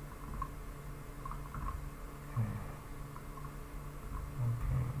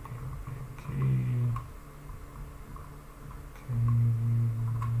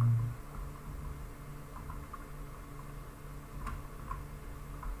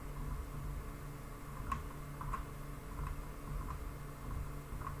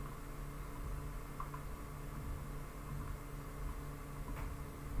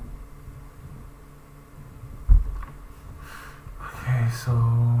 So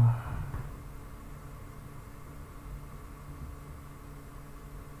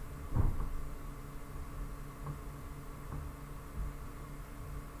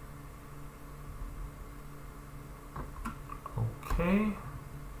okay.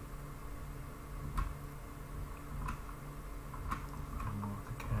 Remove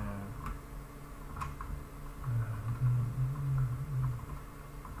the cab.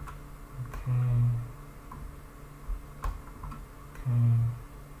 Okay.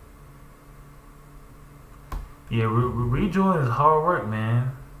 Yeah, rejoin is hard work,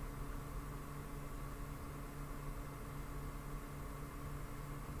 man.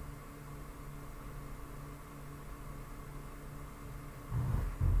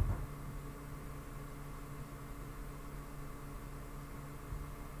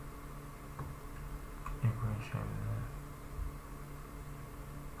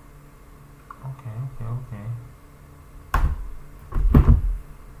 Okay.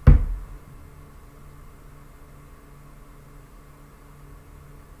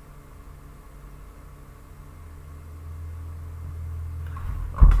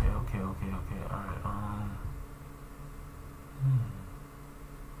 All right.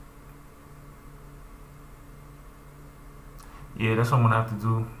 Yeah, that's what I'm gonna have to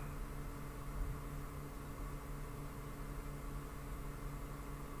do.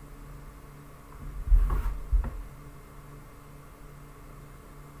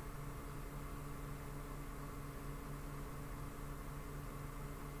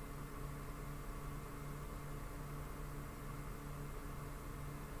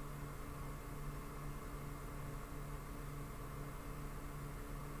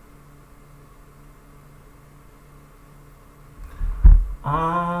 I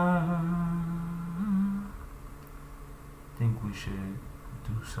think we should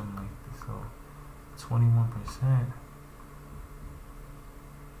do something like this. So 21%.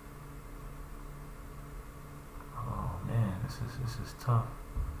 Oh man, this is tough.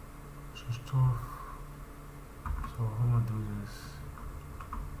 This is tough. So I'm gonna do this.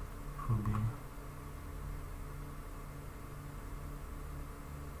 Ruby.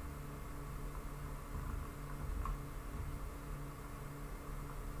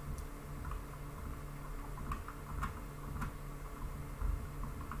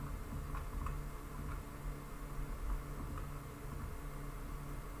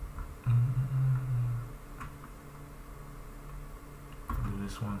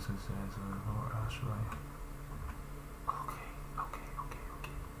 this one since it's or Astralite.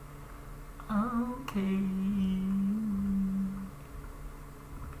 Okay.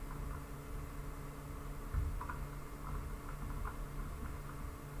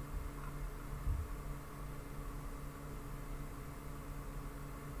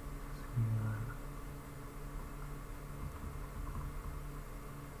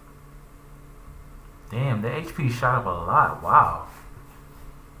 Damn, the HP shot up a lot. Wow.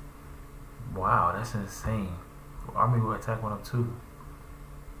 Wow, that's insane. Army will attack went up too.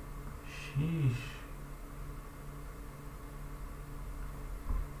 Sheesh.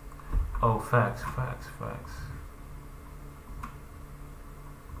 Oh, facts.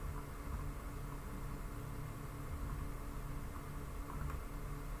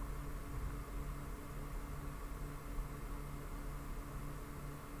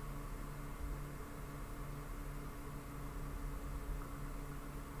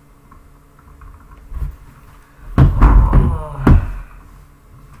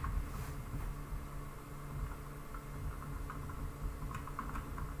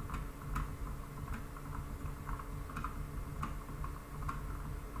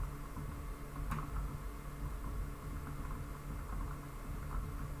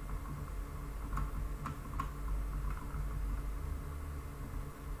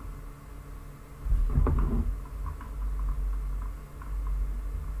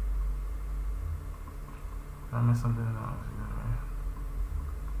 I missed something else.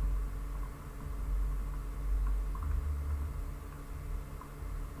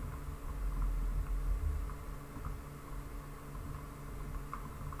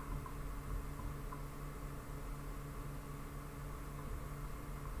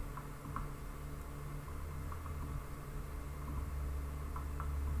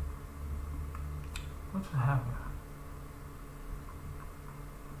 What just happened?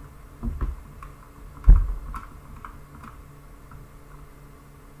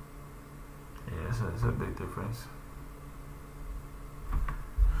 It's a big difference.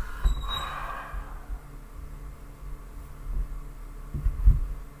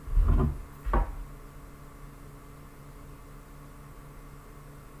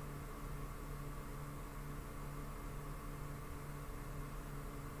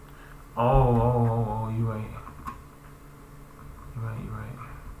 Oh, you right. You're right.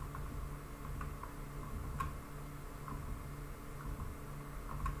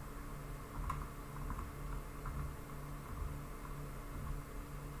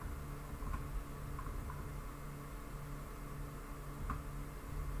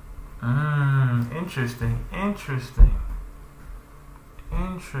 Interesting.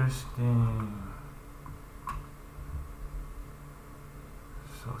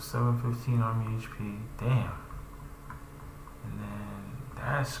 So 715 army HP, damn. And then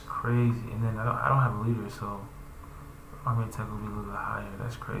that's crazy. And then I don't have a leader, so army attack will be a little bit higher.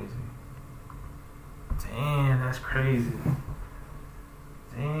 That's crazy. Damn, that's crazy.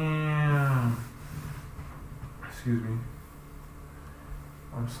 Damn. Excuse me.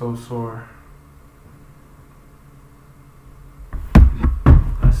 I'm so sore.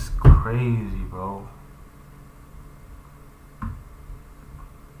 That's crazy, bro.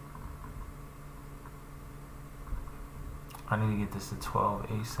 I need to get this to 12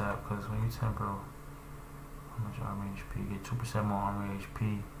 ASAP because when you tempo, how much armor HP? You get 2% more armor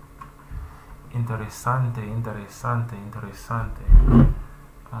HP. Interesante.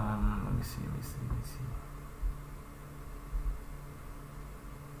 Let me see.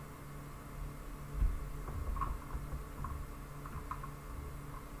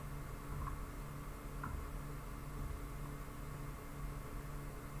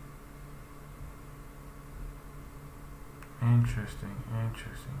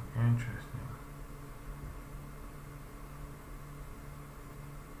 Interesting.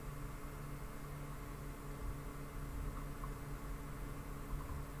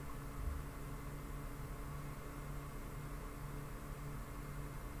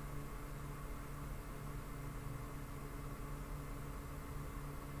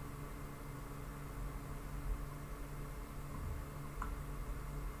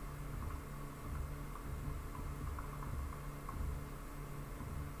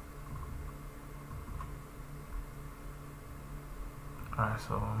 Alright,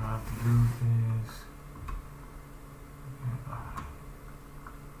 so what I'm gonna have to do is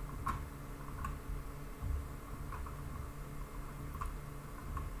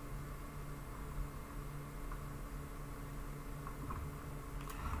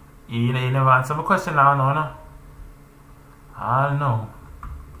you never answer my question now, no. I know.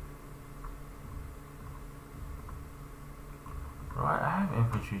 Bro, I have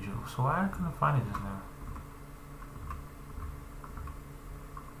infantry jewels, so why I couldn't find it just now?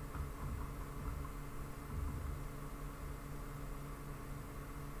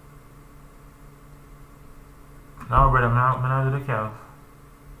 No, bro, I'm out of the cow.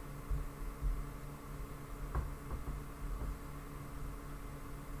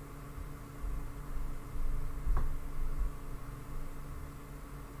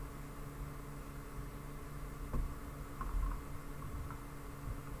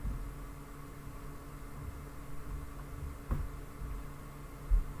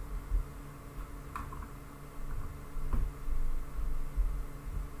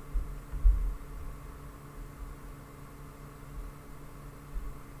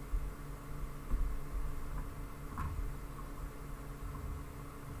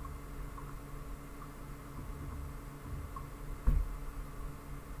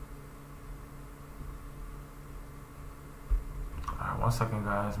 Alright, 1 second,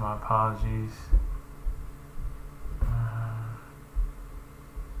 guys. My apologies.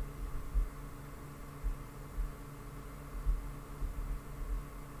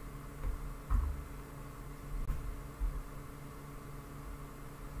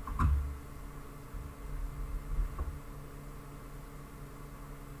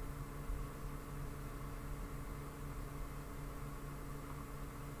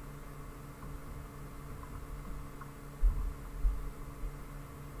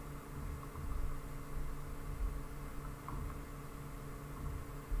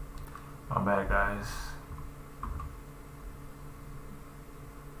 My bad, guys.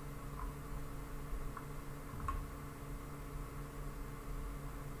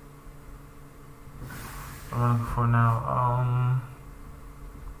 What am I looking for now? I'm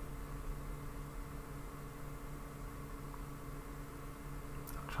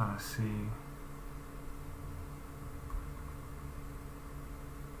trying to see.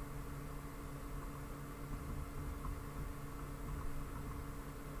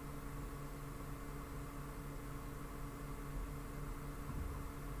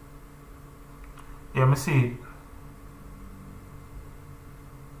 Yeah, let me see.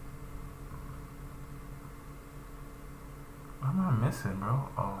 What am I missing, bro?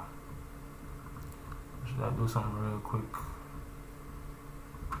 Oh. Should I do something real quick?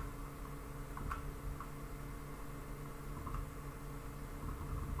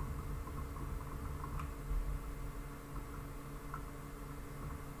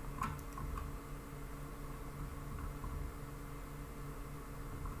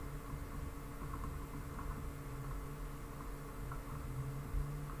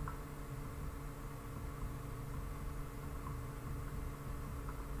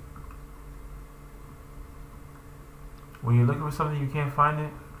 When you're looking for something, you can't find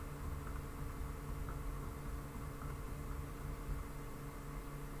it.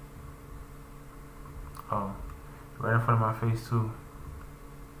 Oh, right in front of my face too.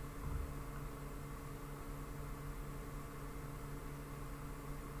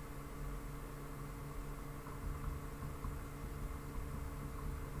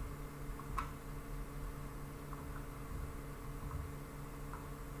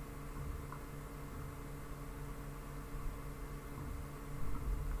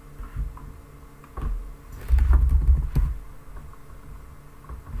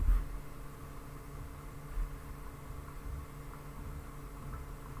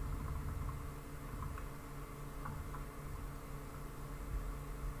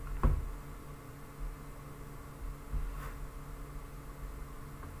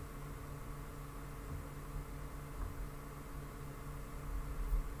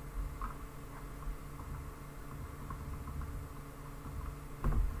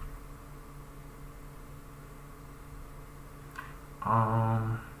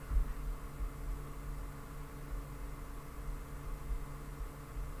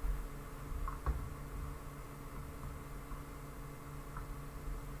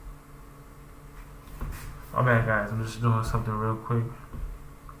 Oh man, guys, I'm just doing something real quick.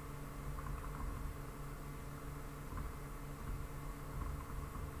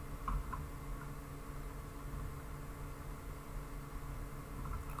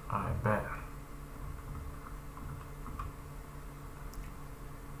 I bet.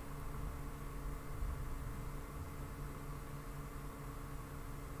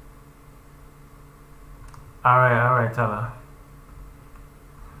 Alright, Teller.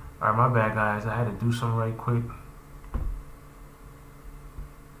 Alright, my bad, guys. I had to do something right quick.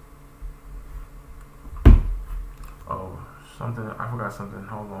 Oh, something. I forgot something.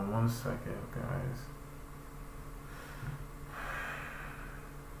 Hold on 1 second, guys.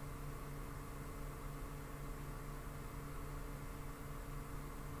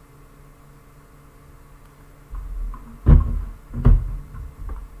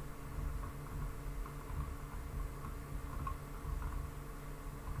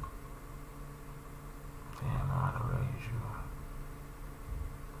 you.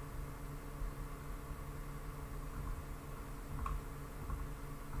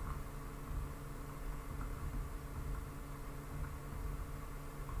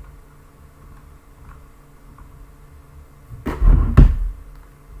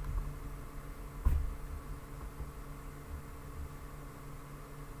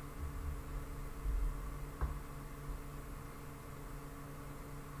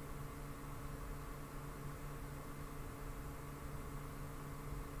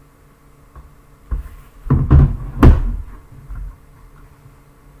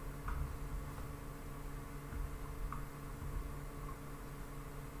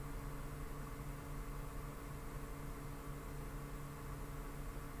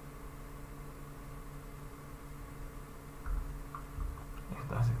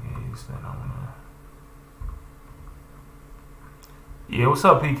 That's the case, then I wanna. Yeah, what's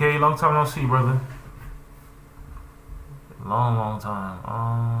up, PK? Long time no see, brother. Long time.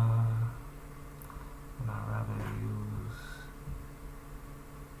 I'd rather use.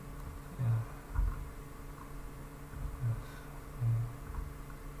 Yeah. Yes.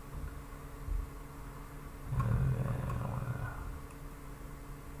 And then I wanna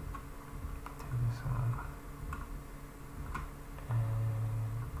take this on.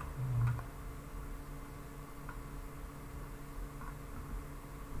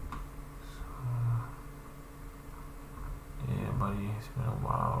 It's been a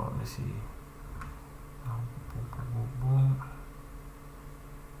while. Let me see. Boom, boom, boom, boom.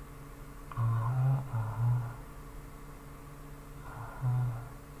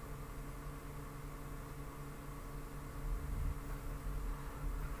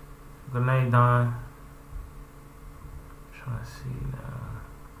 Good night, Don. Trying to see now.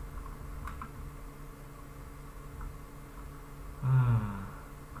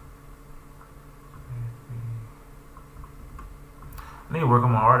 I need to work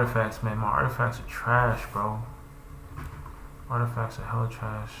on my artifacts, man. My artifacts are trash, bro. Artifacts are hella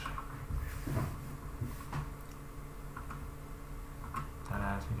trash. That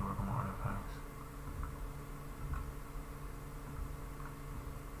ass need to work on my artifacts.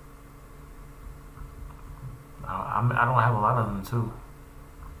 I don't have a lot of them too.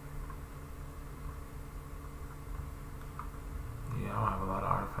 Yeah, I don't have a lot of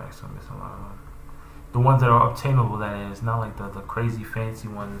artifacts, so I'm missing a lot of them. The ones that are obtainable, that is, not like the crazy fancy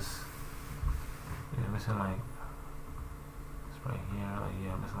ones. Yeah, I'm missing like it's right here. Like,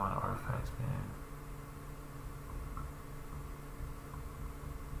 yeah, I'm missing a lot of artifacts, man.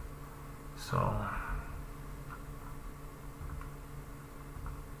 So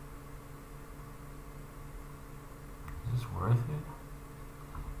is this worth it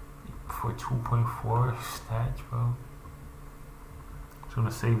for 2.4 stats, bro? I'm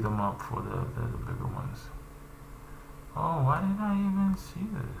gonna save them up for the bigger ones. Oh, why did I even see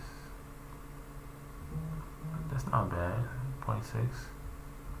this? That's not bad. 0.6.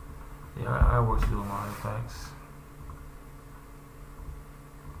 Yeah, I got work to do with my artifacts.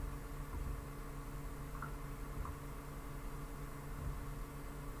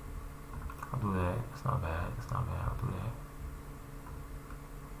 I'll do that. It's not bad. It's not bad. I'll do that.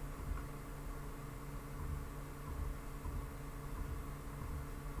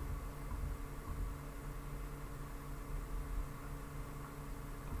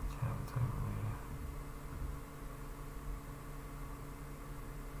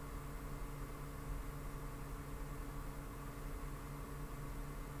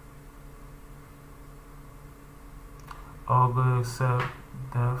 All good except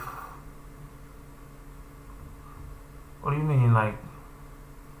death. What do you mean, like?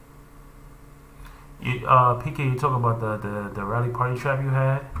 You, PK, you talk about the rally party trap you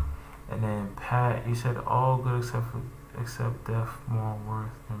had, and then Pat, you said all good except death more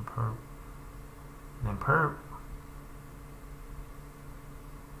worth than perp. Perp.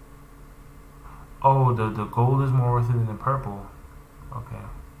 Oh, the gold is more worth it than the purple. Okay.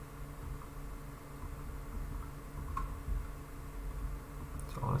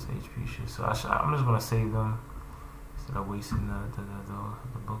 All this HP shit. So I'm just gonna save them instead of wasting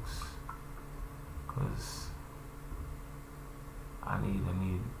the books, cause I need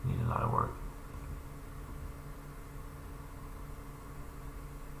a lot of work.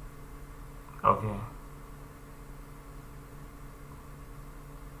 Okay.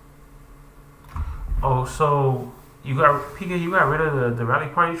 Oh, so you got PK? You got rid of the rally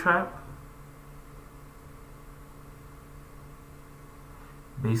party trap?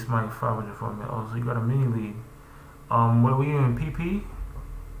 Base mic 500 for me. Oh, so you got a mini league. What were you in PP?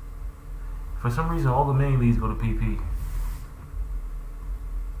 For some reason, all the mini leagues go to PP.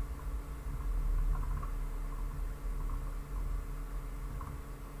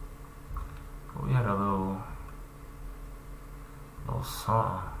 little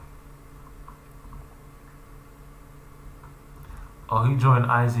something. Oh, he joined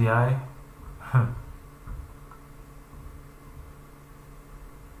IZI.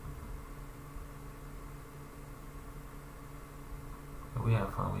 We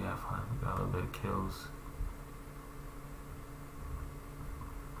have fun. We have fun. We got a little bit of kills.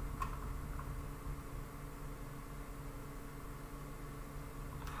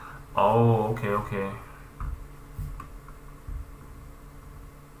 Oh, okay, okay.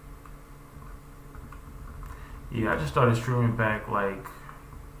 Yeah, I just started streaming back like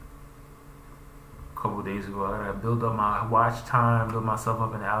a couple of days ago. I gotta build up my watch time, build myself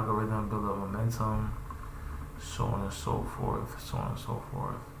up in the algorithm, build up momentum, so on and so forth, so on and so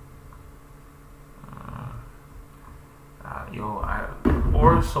forth.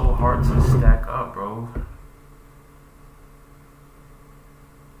 Ore is so hard to stack up, bro.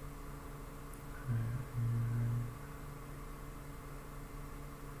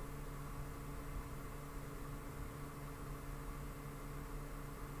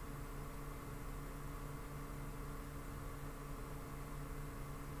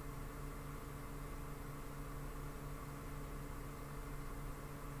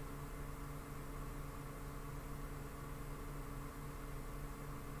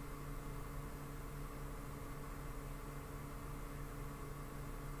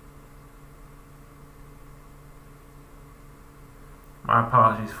 My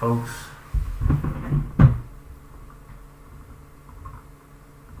apologies, folks.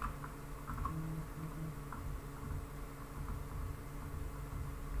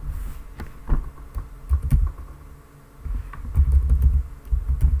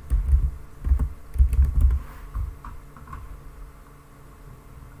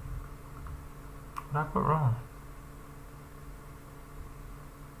 What I put wrong?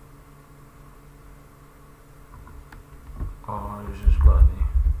 Oh, it's just gluttony.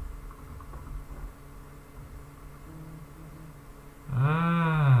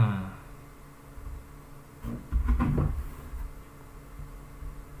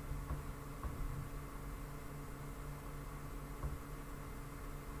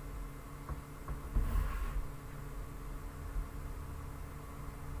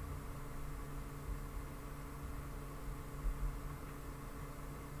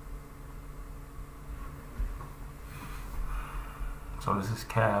 So this is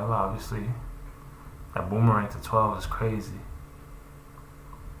Cav, obviously. That boomerang to 12 is crazy.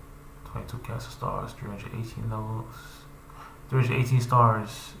 22 caster stars, 318 levels. 318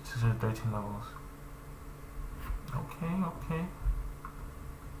 stars, 613 levels. Okay, okay.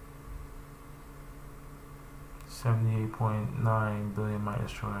 78.9 billion might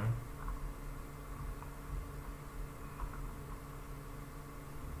destroy.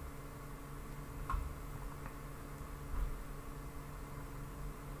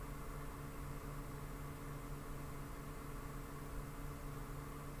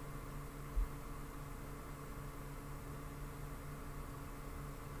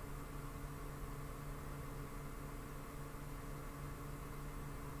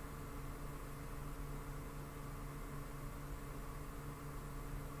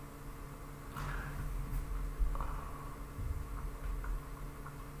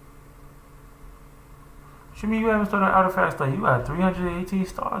 What you mean you haven't started artifacts? Like, you got 318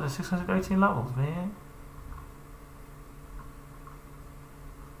 stars and 613 levels, man.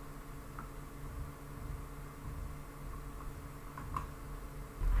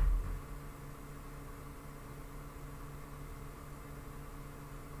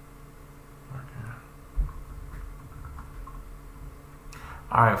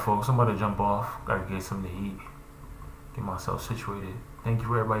 Alright, folks, I'm about to jump off. Gotta get something to eat. Get myself situated. Thank you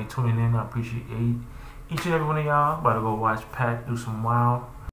for everybody tuning in. I appreciate each and every one of y'all. About to go watch Pat do some WoW.